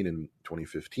the scene in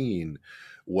 2015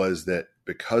 was that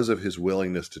because of his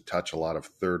willingness to touch a lot of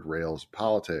third rails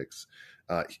politics,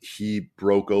 he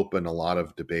broke open a lot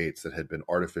of debates that had been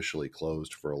artificially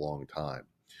closed for a long time,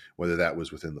 whether that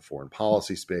was within the foreign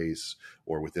policy space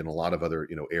or within a lot of other,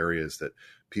 areas that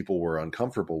people were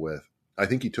uncomfortable with. I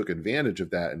think he took advantage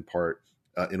of that in part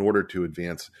in order to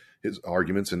advance his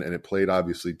arguments, and it played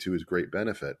obviously to his great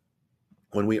benefit.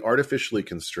 When we artificially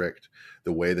constrict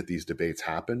the way that these debates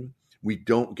happen, we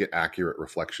don't get accurate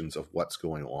reflections of what's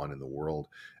going on in the world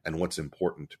and what's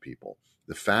important to people.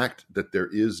 The fact that there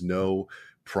is no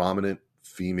prominent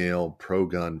female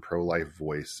pro-gun, pro-life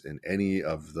voice in any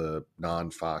of the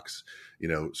non-Fox,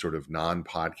 sort of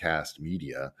non-podcast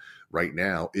media right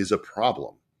now is a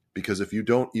problem. Because if you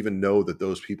don't even know that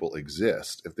those people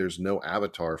exist, if there's no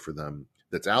avatar for them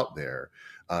that's out there,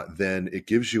 then it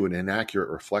gives you an inaccurate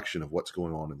reflection of what's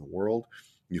going on in the world.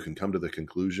 You can come to the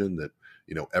conclusion that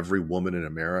every woman in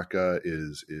America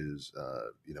is in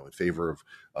favor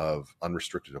of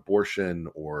unrestricted abortion,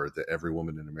 or that every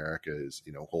woman in America is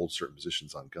holds certain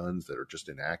positions on guns that are just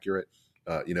inaccurate.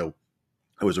 It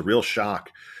was a real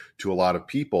shock to a lot of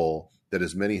people that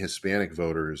as many Hispanic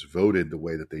voters voted the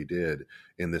way that they did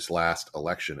in this last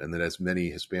election, and that as many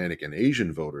Hispanic and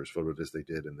Asian voters voted as they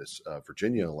did in this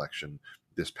Virginia election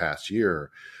this past year.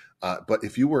 But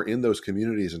if you were in those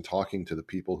communities and talking to the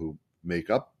people who make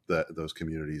up those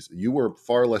communities, you were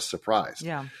far less surprised.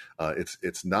 Yeah,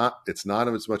 it's not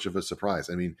as much of a surprise.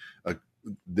 I mean,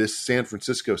 this San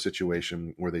Francisco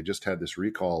situation where they just had this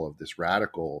recall of this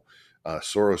radical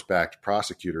Soros-backed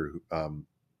prosecutor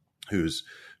whose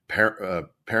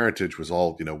parentage was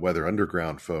all Weather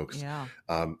Underground folks, yeah.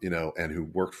 And who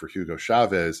worked for Hugo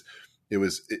Chavez. It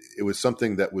was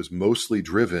something that was mostly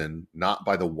driven not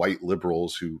by the white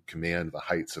liberals who command the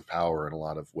heights of power in a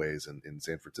lot of ways in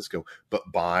San Francisco, but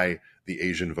by the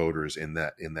Asian voters in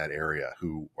that area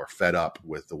who are fed up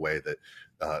with the way that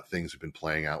things have been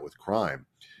playing out with crime.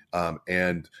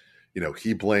 And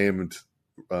he blamed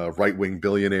right-wing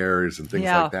billionaires and things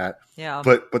like that. Yeah.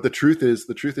 But the truth is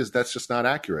that's just not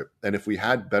accurate. And if we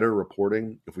had better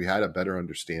reporting, if we had a better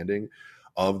understanding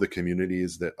of the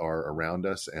communities that are around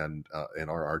us and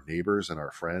are our neighbors and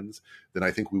our friends, then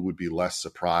I think we would be less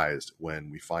surprised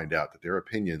when we find out that their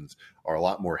opinions are a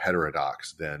lot more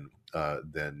heterodox than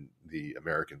the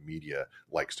American media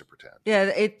likes to pretend.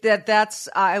 Yeah, that's.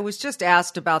 I was just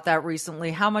asked about that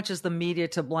recently. How much is the media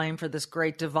to blame for this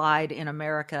great divide in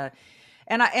America?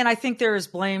 And I think there is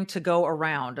blame to go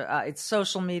around. It's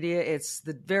social media, it's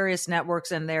the various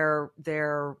networks and their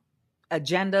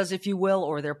agendas, if you will,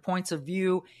 or their points of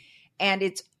view. And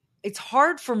it's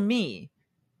hard for me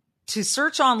to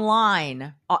search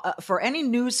online for any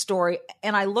news story.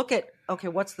 And I look at, okay,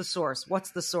 what's the source?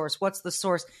 What's the source? What's the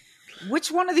source?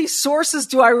 Which one of these sources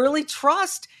do I really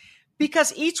trust?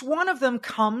 Because each one of them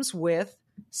comes with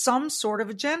some sort of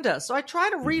agenda. So I try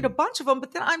to read a bunch of them,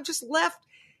 but then I'm just left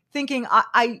thinking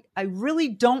I really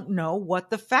don't know what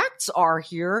the facts are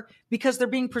here because they're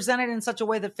being presented in such a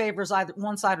way that favors either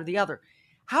one side or the other.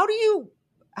 How do you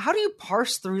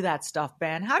parse through that stuff,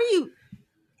 Ben? How do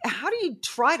you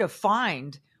try to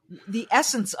find the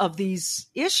essence of these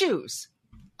issues?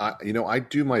 I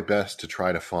do my best to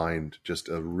try to find just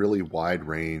a really wide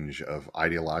range of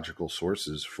ideological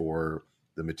sources for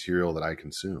the material that I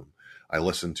consume. I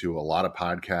listen to a lot of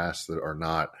podcasts that are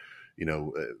not,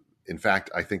 in fact,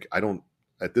 I think I don't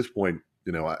at this point,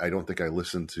 I don't think I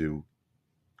listen to,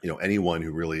 anyone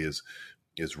who really is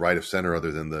right of center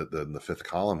other than the fifth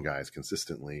column guys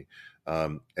consistently.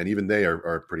 And even they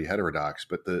are pretty heterodox.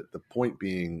 But the point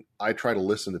being, I try to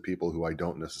listen to people who I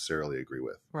don't necessarily agree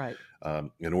with, right?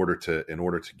 In order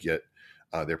to get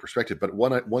their perspective. But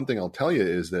one thing I'll tell you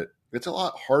is that it's a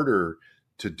lot harder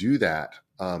to do that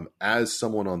as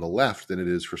someone on the left than it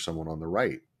is for someone on the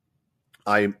right.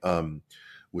 I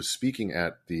was speaking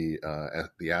at the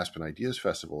Aspen Ideas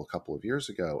Festival a couple of years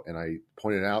ago, and I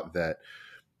pointed out that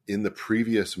in the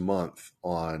previous month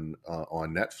on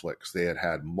Netflix, they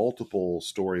had multiple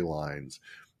storylines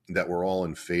that were all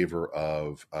in favor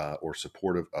of or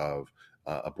supportive of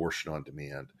abortion on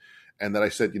demand. And that I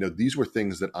said, these were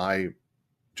things that I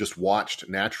just watched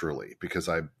naturally because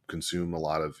I consume a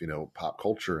lot of, pop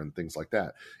culture and things like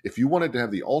that. If you wanted to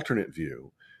have the alternate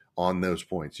view on those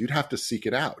points, you'd have to seek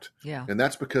it out. Yeah. And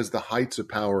that's because the heights of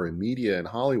power in media and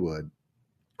Hollywood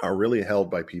are really held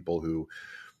by people who,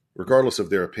 regardless of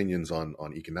their opinions on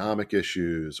economic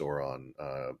issues or on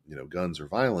guns or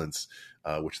violence,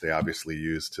 which they obviously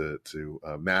use to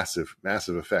massive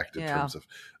effect in terms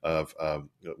of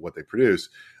what they produce,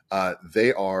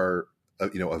 they are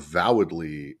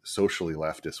avowedly socially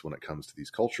leftist when it comes to these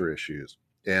culture issues.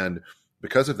 And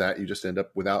because of that, you just end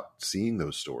up without seeing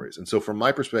those stories. And so from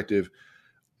my perspective,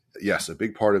 yes, a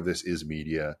big part of this is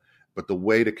media. But the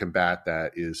way to combat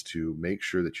that is to make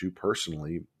sure that you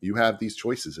personally, you have these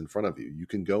choices in front of you. You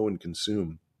can go and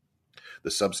consume the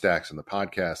Substacks and the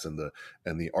podcasts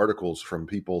and the articles from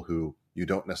people who you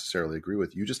don't necessarily agree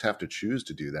with. You just have to choose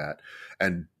to do that.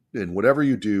 And whatever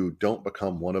you do, don't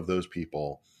become one of those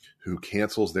people who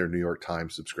cancels their New York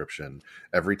Times subscription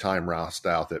every time Ralph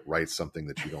Stouthit writes something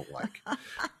that you don't like,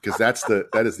 because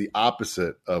that is the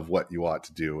opposite of what you ought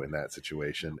to do in that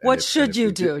situation. What should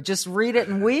you do? Just read it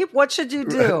and weep? What should you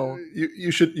do?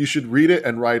 You should read it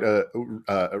and write a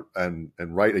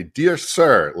dear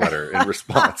sir letter in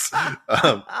response.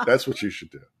 That's what you should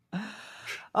do.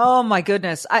 Oh my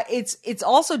goodness. It's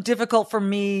also difficult for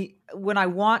me when I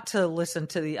want to listen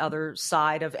to the other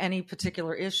side of any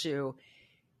particular issue,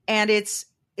 and it's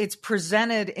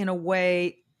presented in a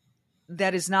way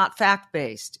that is not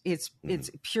fact-based. It's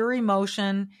pure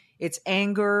emotion, it's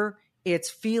anger, it's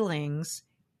feelings.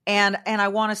 And I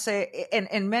want to say,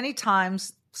 and many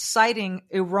times citing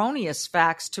erroneous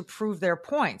facts to prove their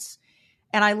points.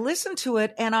 And I listen to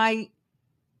it and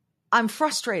I'm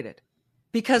frustrated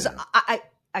because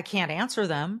I can't answer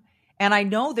them. And I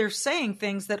know they're saying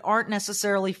things that aren't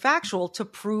necessarily factual to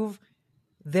prove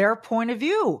their point of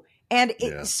view. And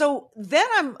so then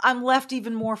I'm left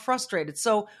even more frustrated.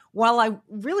 So while I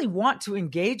really want to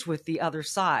engage with the other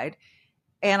side,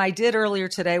 and I did earlier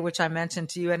today, which I mentioned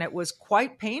to you, and it was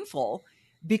quite painful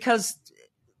because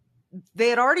they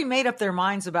had already made up their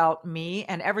minds about me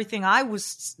and everything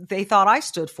they thought I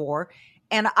stood for,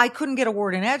 and I couldn't get a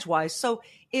word in edgewise. So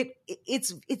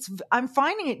I'm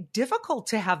finding it difficult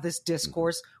to have this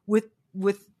discourse with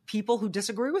people who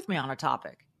disagree with me on a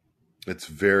topic. It's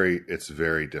very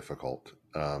difficult.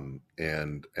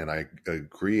 And I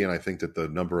agree. And I think that the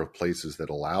number of places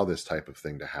that allow this type of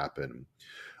thing to happen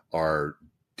are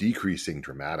decreasing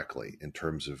dramatically in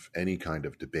terms of any kind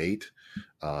of debate,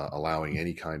 allowing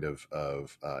any kind of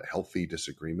healthy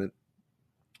disagreement.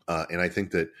 And I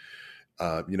think that,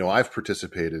 I've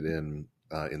participated in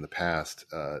the past,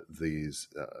 these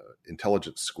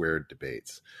intelligence squared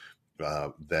debates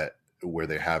where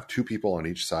they have two people on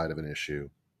each side of an issue,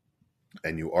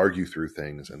 and you argue through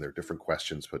things, and there are different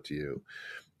questions put to you.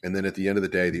 And then at the end of the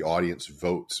day, the audience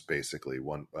votes basically.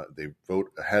 They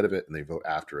vote ahead of it and they vote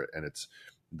after it. And it's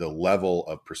the level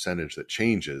of percentage that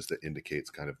changes that indicates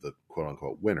kind of the quote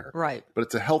unquote winner. Right. But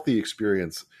it's a healthy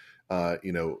experience,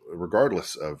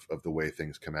 regardless of the way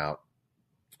things come out.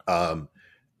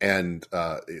 And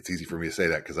it's easy for me to say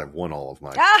that because I've won all of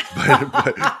mine.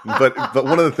 but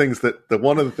one of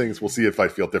the things we'll see if I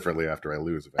feel differently after I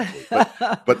lose eventually.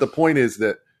 But the point is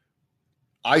that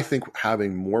I think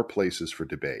having more places for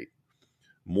debate,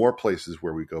 more places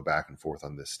where we go back and forth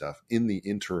on this stuff in the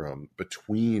interim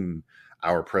between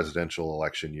our presidential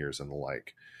election years and the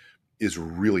like is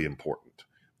really important.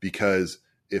 Because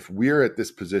if we're at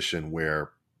this position where,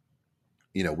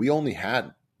 we only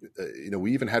had,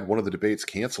 we even had one of the debates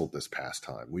canceled this past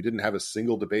time. We didn't have a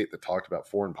single debate that talked about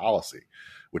foreign policy,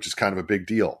 which is kind of a big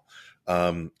deal.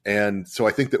 And so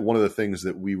I think that one of the things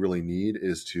that we really need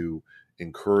is to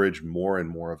encourage more and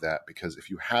more of that, because if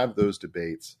you have those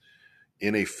debates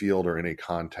in a field or in a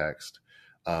context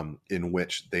in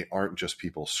which they aren't just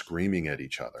people screaming at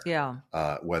each other,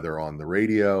 whether on the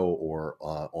radio or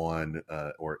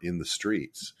or in the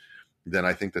streets, then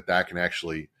I think that can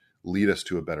actually lead us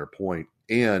to a better point.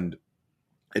 And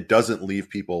it doesn't leave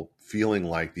people feeling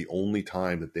like the only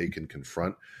time that they can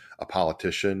confront a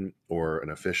politician or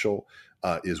an official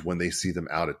is when they see them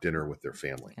out at dinner with their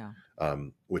family,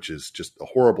 which is just a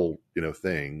horrible,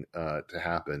 thing to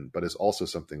happen, but is also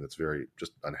something that's very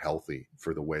just unhealthy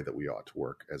for the way that we ought to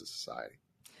work as a society.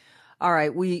 All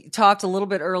right. We talked a little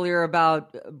bit earlier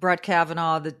about Brett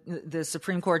Kavanaugh, the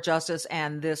Supreme Court justice,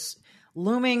 and this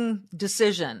looming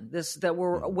decision that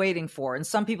we're waiting for. And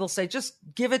some people say, just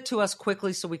give it to us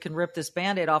quickly so we can rip this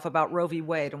Band-Aid off about Roe v.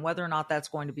 Wade and whether or not that's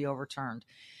going to be overturned.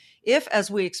 If, as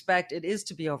we expect, it is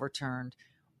to be overturned,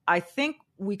 I think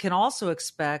we can also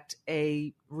expect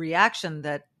a reaction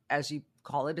that, as you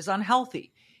call it, is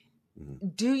unhealthy. Mm-hmm.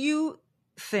 Do you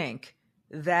think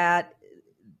that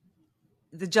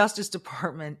the Justice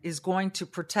Department is going to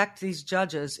protect these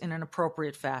judges in an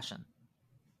appropriate fashion?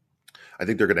 I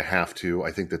think they're going to have to.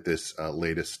 I think that this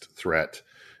latest threat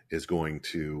is going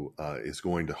to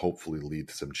hopefully lead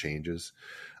to some changes.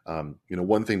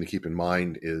 One thing to keep in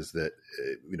mind is that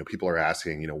people are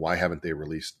asking, why haven't they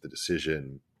released the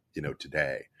decision,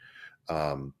 today?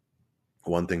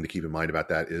 One thing to keep in mind about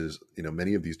that is,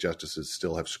 many of these justices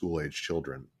still have school-age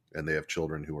children, and they have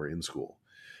children who are in school,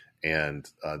 and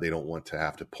they don't want to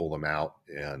have to pull them out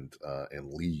and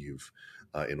leave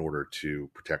in order to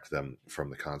protect them from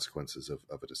the consequences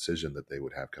of a decision that they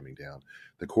would have coming down.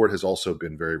 The court has also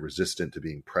been very resistant to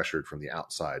being pressured from the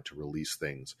outside to release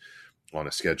things on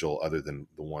a schedule other than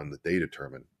the one that they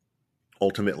determine.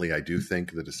 Ultimately, I do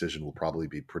think the decision will probably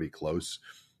be pretty close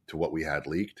to what we had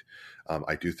leaked.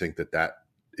 I do think that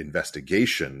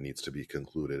investigation needs to be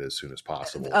concluded as soon as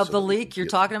possible. Of the leak you're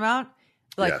talking about?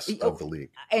 Yes, of the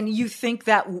leak. And you think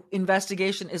that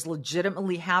investigation is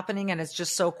legitimately happening and it's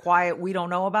just so quiet we don't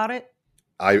know about it?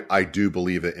 I do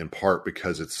believe it, in part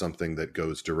because it's something that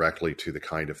goes directly to the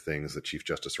kind of things that Chief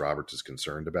Justice Roberts is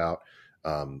concerned about.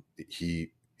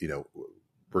 He,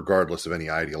 regardless of any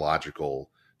ideological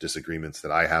disagreements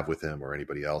that I have with him or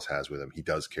anybody else has with him, he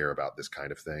does care about this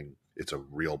kind of thing. It's a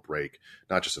real break,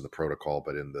 not just in the protocol,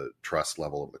 but in the trust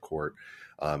level of the court.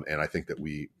 And I think that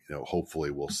we,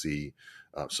 hopefully we'll see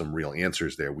some real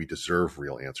answers there. We deserve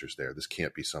real answers there. This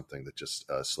can't be something that just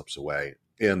slips away,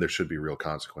 and there should be real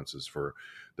consequences for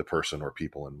the person or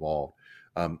people involved.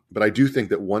 But I do think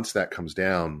that once that comes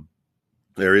down,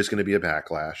 there is going to be a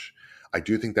backlash. I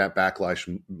do think that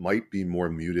backlash might be more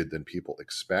muted than people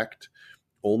expect,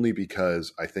 only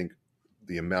because I think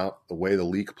the way the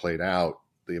leak played out,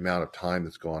 the amount of time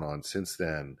that's gone on since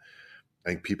then, I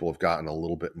think people have gotten a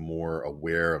little bit more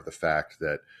aware of the fact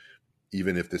that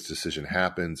even if this decision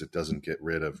happens, it doesn't get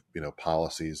rid of,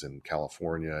 policies in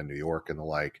California and New York and the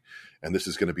like. And this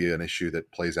is going to be an issue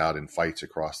that plays out in fights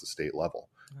across the state level,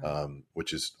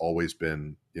 which has always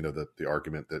been, the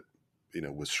argument that,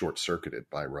 was short-circuited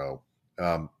by Roe.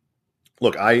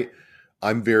 Look,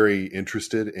 I'm very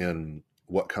interested in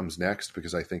what comes next,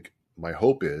 because I think my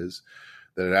hope is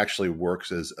that it actually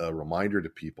works as a reminder to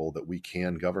people that we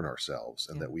can govern ourselves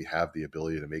and that we have the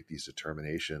ability to make these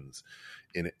determinations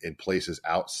in places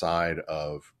outside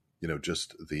of,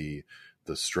 just the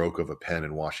stroke of a pen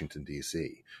in Washington,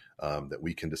 D.C., that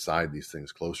we can decide these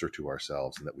things closer to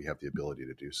ourselves and that we have the ability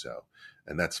to do so.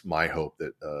 And that's my hope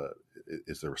that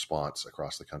is the response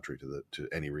across the country to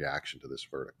any reaction to this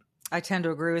verdict. I tend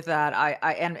to agree with that.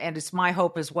 And it's my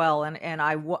hope as well. And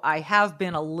I have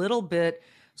been a little bit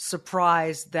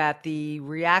surprised that the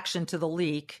reaction to the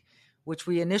leak, which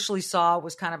we initially saw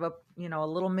was kind of a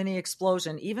little mini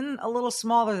explosion, even a little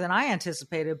smaller than I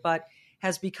anticipated, but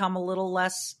has become a little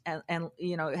less and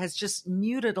has just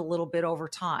muted a little bit over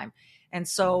time. And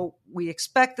so we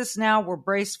expect this now. We're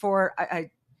braced for it.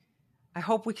 I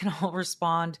hope we can all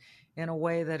respond in a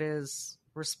way that is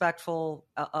respectful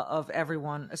of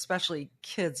everyone, especially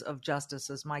kids of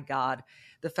justices. My God,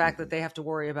 the fact that they have to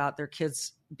worry about their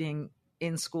kids being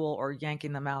in school or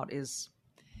yanking them out is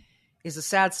a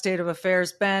sad state of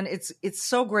affairs. Ben, it's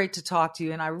so great to talk to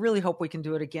you, and I really hope we can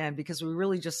do it again, because we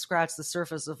really just scratched the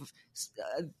surface of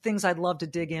things I'd love to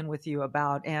dig in with you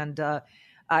about. And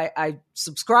I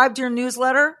subscribe to your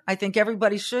newsletter. I think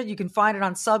everybody should. You can find it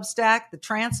on Substack, the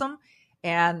Transom,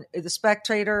 and the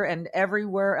Spectator, and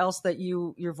everywhere else that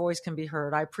your voice can be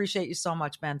heard. I appreciate you so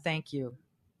much, Ben. Thank you.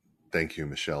 Thank you,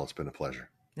 Michelle. It's been a pleasure.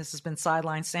 This has been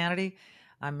Sideline Sanity.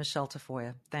 I'm Michelle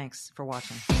Tafoya. Thanks for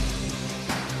watching.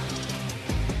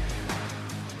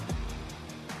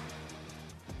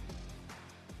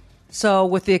 So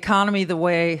with the economy the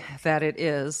way that it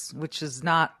is, which is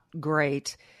not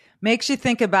great, makes you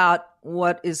think about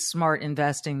what is smart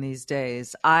investing these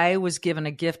days. I was given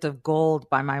a gift of gold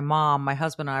by my mom. My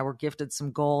husband and I were gifted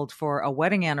some gold for a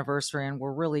wedding anniversary, and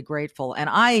we're really grateful. And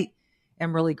I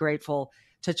am really grateful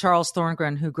to Charles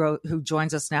Thorngren, who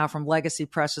joins us now from Legacy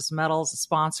Precious Metals, a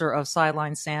sponsor of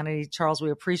Sideline Sanity. Charles,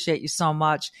 we appreciate you so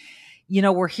much.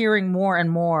 We're hearing more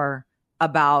and more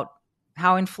about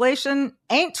how inflation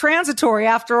ain't transitory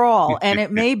after all, and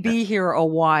it may be here a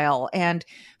while. And,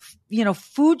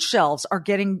 food shelves are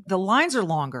the lines are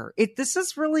longer. This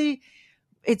is really,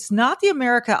 it's not the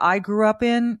America I grew up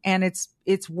in, and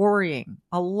it's worrying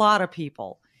a lot of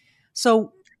people.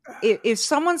 So if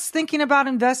someone's thinking about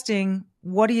investing,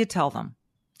 what do you tell them?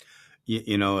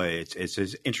 It's an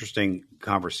interesting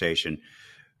conversation.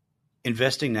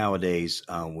 Investing nowadays,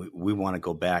 we want to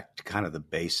go back to kind of the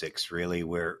basics, really,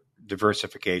 where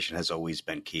diversification has always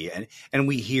been key. And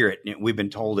we hear it. We've been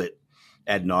told it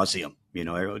ad nauseum,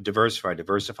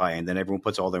 diversify. And then everyone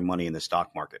puts all their money in the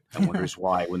stock market and wonders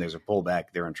why, when there's a pullback,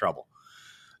 they're in trouble.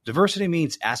 Diversity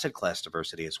means asset class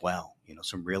diversity as well.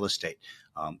 Some real estate,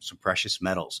 some precious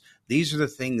metals. These are the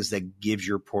things that gives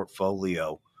your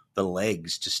portfolio the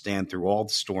legs to stand through all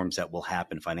the storms that will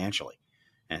happen financially.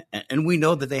 And we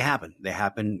know that they happen. They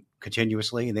happen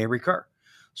continuously and they recur.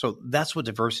 So that's what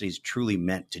diversity is truly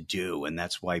meant to do. And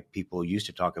that's why people used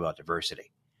to talk about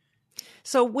diversity.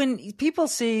 So when people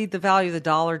see the value of the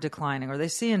dollar declining or they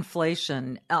see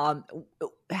inflation,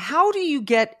 how do you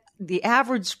get the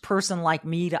average person like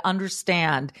me to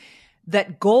understand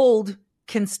that gold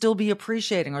can still be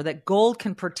appreciating or that gold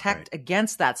can protect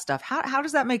against that stuff? How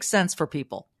does that make sense for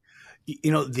people?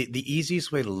 The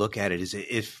easiest way to look at it is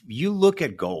if you look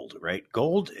at gold, right?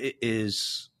 Gold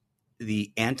is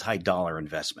the anti-dollar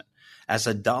investment. As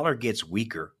a dollar gets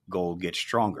weaker, gold gets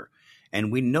stronger.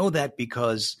 And we know that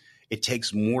because it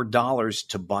takes more dollars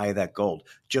to buy that gold,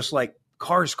 just like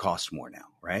cars cost more now,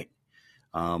 right?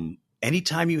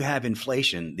 Anytime you have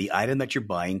inflation, the item that you're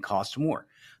buying costs more.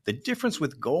 The difference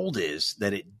with gold is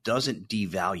that it doesn't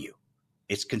devalue.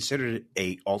 It's considered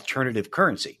an alternative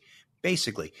currency.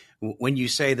 Basically, when you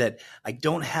say that I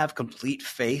don't have complete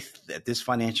faith that this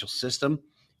financial system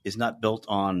is not built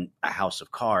on a house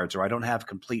of cards, or I don't have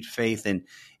complete faith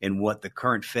in what the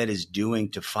current Fed is doing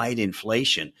to fight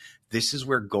inflation, this is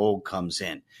where gold comes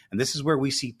in. And this is where we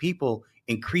see people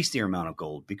increase their amount of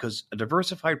gold, because a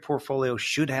diversified portfolio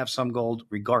should have some gold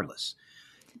regardless.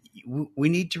 We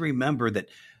need to remember that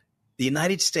the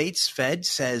United States Fed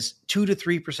says 2 to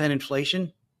 3%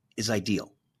 inflation is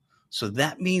ideal. So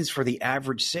that means for the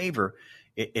average saver,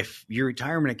 if your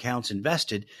retirement account's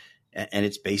invested and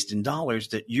it's based in dollars,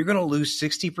 that you're going to lose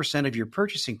 60% of your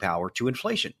purchasing power to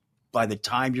inflation by the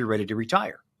time you're ready to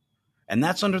retire. And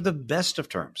that's under the best of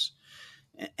terms.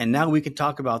 And now we can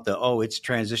talk about it's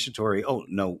transitory. Oh,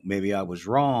 no, maybe I was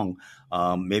wrong.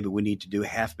 Maybe we need to do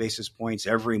half basis points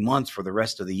every month for the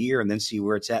rest of the year and then see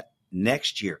where it's at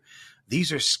next year.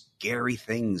 These are scary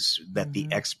things that the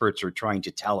experts are trying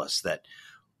to tell us, that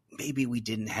maybe we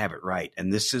didn't have it right.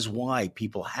 And this is why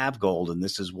people have gold, and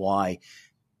this is why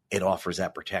it offers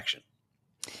that protection.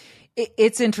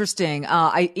 It's interesting.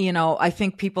 I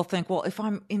think people think, well, if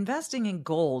I'm investing in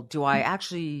gold, do I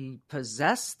actually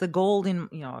possess the gold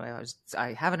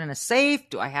I have it in a safe?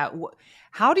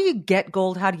 How do you get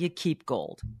gold? How do you keep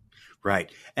gold?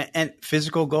 Right. And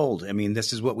physical gold. I mean,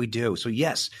 this is what we do. So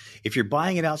yes, if you're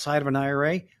buying it outside of an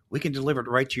IRA, we can deliver it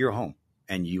right to your home.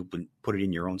 And you can put it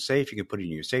in your own safe. You can put it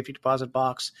in your safety deposit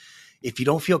box. If you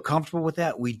don't feel comfortable with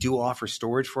that, we do offer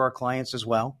storage for our clients as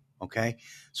well. Okay.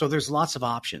 So there's lots of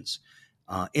options.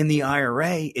 In the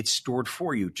IRA, it's stored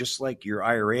for you, just like your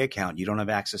IRA account. You don't have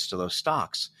access to those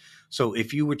stocks. So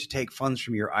if you were to take funds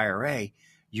from your IRA,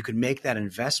 you could make that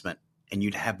investment and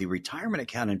you'd have the retirement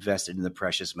account invested in the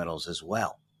precious metals as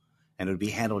well. And it would be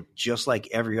handled just like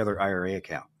every other IRA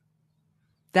account.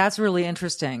 That's really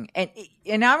interesting. And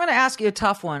now I'm going to ask you a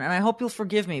tough one, and I hope you'll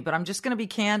forgive me, but I'm just going to be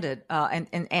candid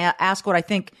and ask what I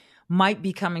think might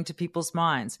be coming to people's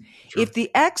minds. Sure. If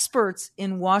the experts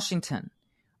in Washington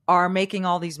are making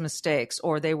all these mistakes,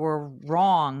 or they were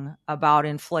wrong about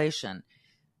inflation,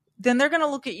 then they're going to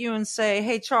look at you and say,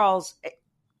 hey, Charles,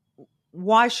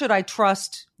 why should I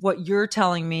trust what you're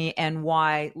telling me, and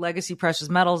why Legacy Precious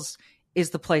Metals is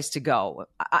the place to go?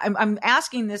 I'm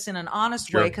asking this in an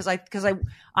honest way because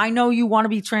I know you want to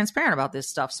be transparent about this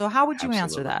stuff. So how would you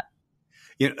answer that?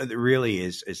 It really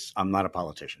is I'm not a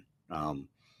politician. I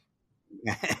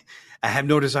have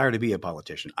no desire to be a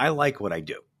politician. I like what I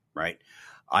do, right?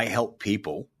 I help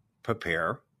people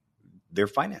prepare their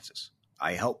finances.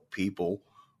 I help people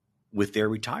with their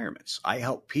retirements. I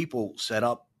help people set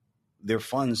up their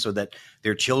funds so that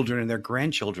their children and their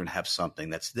grandchildren have something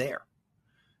that's there.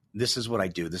 This is what I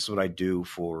do. This is what I do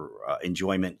for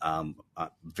enjoyment.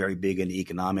 Very big in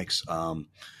economics.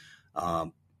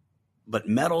 But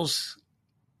metals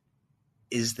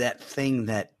is that thing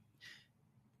that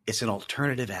it's an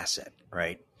alternative asset,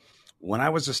 right? When I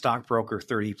was a stockbroker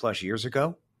 30 plus years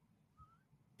ago,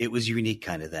 it was unique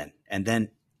kind of then. And then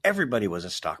everybody was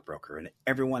a stockbroker and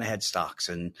everyone had stocks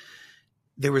and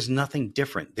there was nothing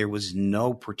different. There was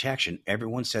no protection.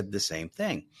 Everyone said the same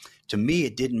thing. To me,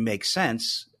 it didn't make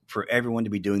sense for everyone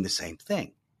to be doing the same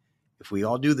thing. If we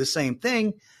all do the same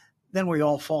thing, then we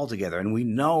all fall together. And we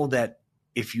know that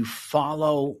if you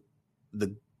follow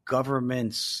the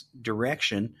government's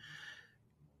direction,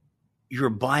 you're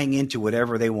buying into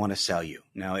whatever they want to sell you.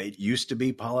 Now, it used to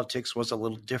be politics was a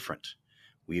little different.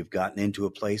 We have gotten into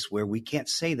a place where we can't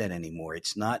say that anymore.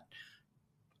 It's not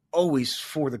always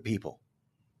for the people.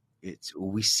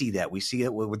 We see that. We see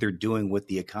it what they're doing with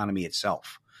the economy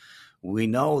itself. We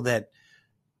know that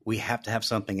we have to have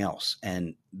something else.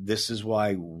 And this is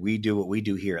why we do what we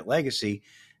do here at Legacy.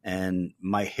 And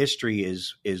my history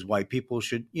is why people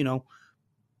should,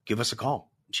 give us a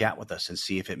call, chat with us and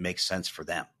see if it makes sense for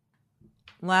them.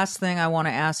 Last thing I want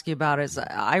to ask you about is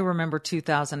I remember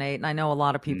 2008, and I know a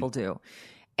lot of people do.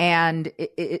 And,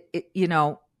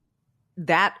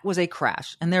 that was a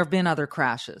crash, and there have been other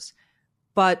crashes.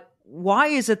 But why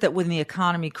is it that when the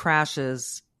economy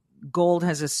crashes, gold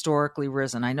has historically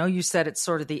risen? I know you said it's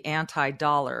sort of the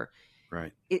anti-dollar.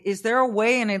 Right. Is there a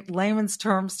way in layman's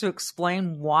terms to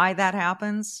explain why that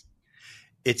happens?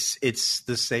 It's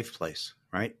the safe place,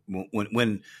 right?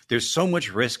 When there's so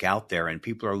much risk out there and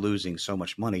people are losing so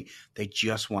much money, they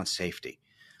just want safety.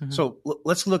 Mm-hmm. So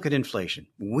let's look at inflation.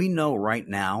 We know right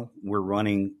now we're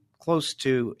running close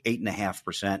to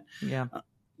 8.5%. Yeah.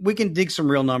 We can dig some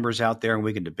real numbers out there and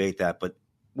we can debate that, but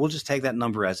we'll just take that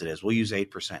number as it is. We'll use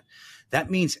 8%. That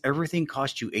means everything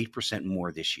cost you 8%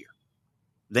 more this year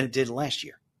than it did last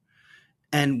year.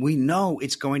 And we know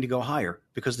it's going to go higher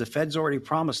because the Fed's already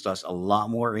promised us a lot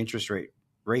more interest rate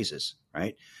raises,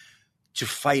 right, to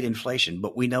fight inflation.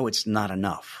 But we know it's not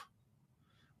enough.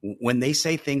 When they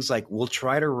say things like, we'll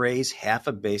try to raise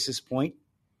 0.5 basis point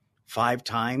 5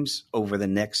 times over the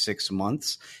next 6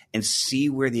 months and see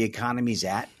where the economy's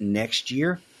at next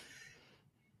year,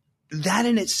 that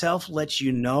in itself lets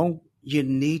you know you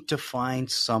need to find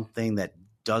something that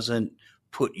doesn't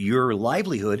put your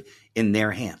livelihood in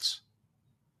their hands.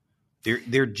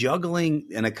 They're juggling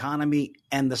an economy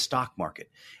and the stock market,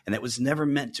 and it was never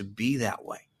meant to be that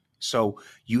way. So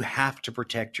you have to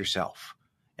protect yourself.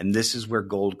 And this is where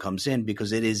gold comes in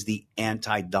because it is the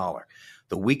anti-dollar.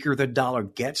 The weaker the dollar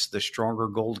gets, the stronger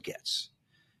gold gets.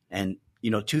 And,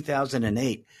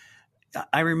 2008,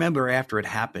 I remember after it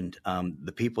happened,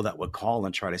 the people that would call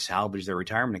and try to salvage their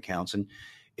retirement accounts, and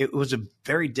it was a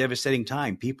very devastating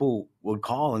time. People would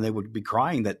call and they would be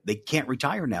crying that they can't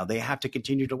retire now. They have to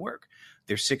continue to work.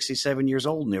 They're 67 years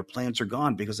old and their plans are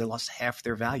gone because they lost half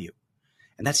their value.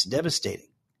 And that's devastating,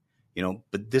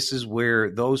 but this is where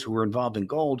those who were involved in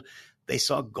gold, they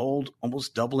saw gold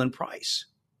almost double in price.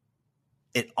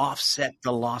 It offset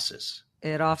the losses.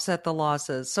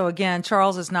 So again,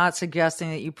 Charles is not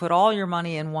suggesting that you put all your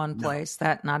money in one place,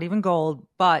 that not even gold,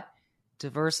 but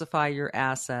diversify your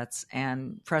assets,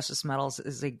 and precious metals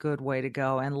is a good way to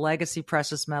go. And Legacy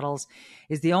Precious Metals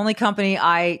is the only company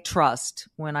I trust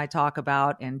when I talk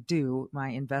about and do my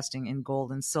investing in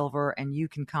gold and silver. And you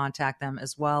can contact them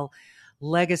as well.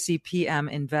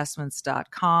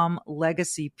 LegacyPMInvestments.com,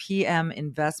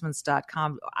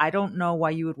 LegacyPMInvestments.com. I don't know why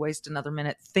you would waste another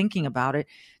minute thinking about it.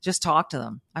 Just talk to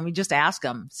them. Just ask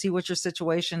them, see what your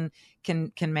situation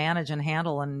can manage and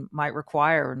handle and might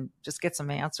require, and just get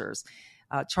some answers.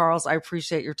 Charles, I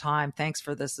appreciate your time. Thanks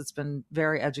for this. It's been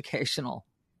very educational.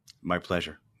 My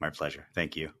pleasure.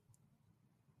 Thank you.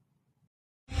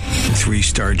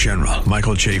 3-star General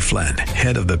Michael J. Flynn,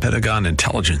 head of the Pentagon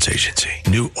Intelligence Agency,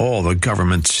 knew all the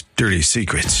government's dirty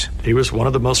secrets. He was one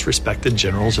of the most respected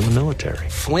generals in the military.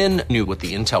 Flynn knew what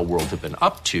the intel world had been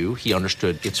up to. He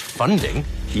understood its funding.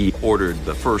 He ordered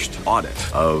the first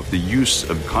audit of the use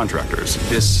of contractors.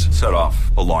 This set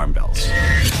off alarm bells.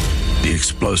 The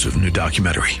explosive new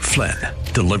documentary, Flynn,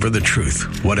 Deliver the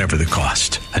Truth, Whatever the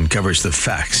Cost, uncovers the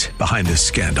facts behind this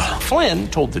scandal. Flynn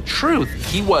told the truth.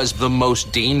 He was the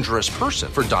most dangerous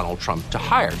person for Donald Trump to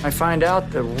hire. I find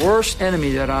out the worst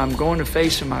enemy that I'm going to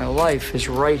face in my life is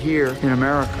right here in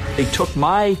America. They took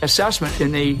my assessment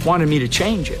and they wanted me to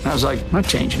change it. And I was like, I'm not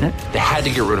changing it. They had to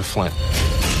get rid of Flynn.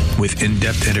 With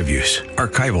in-depth interviews,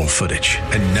 archival footage,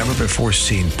 and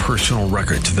never-before-seen personal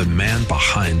records of the man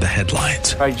behind the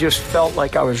headlines. I just felt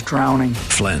like I was drowning.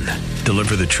 Flynn,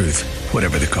 Deliver the Truth,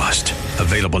 Whatever the Cost.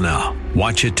 Available now.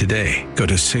 Watch it today. Go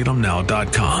to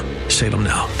salemnow.com.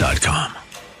 salemnow.com.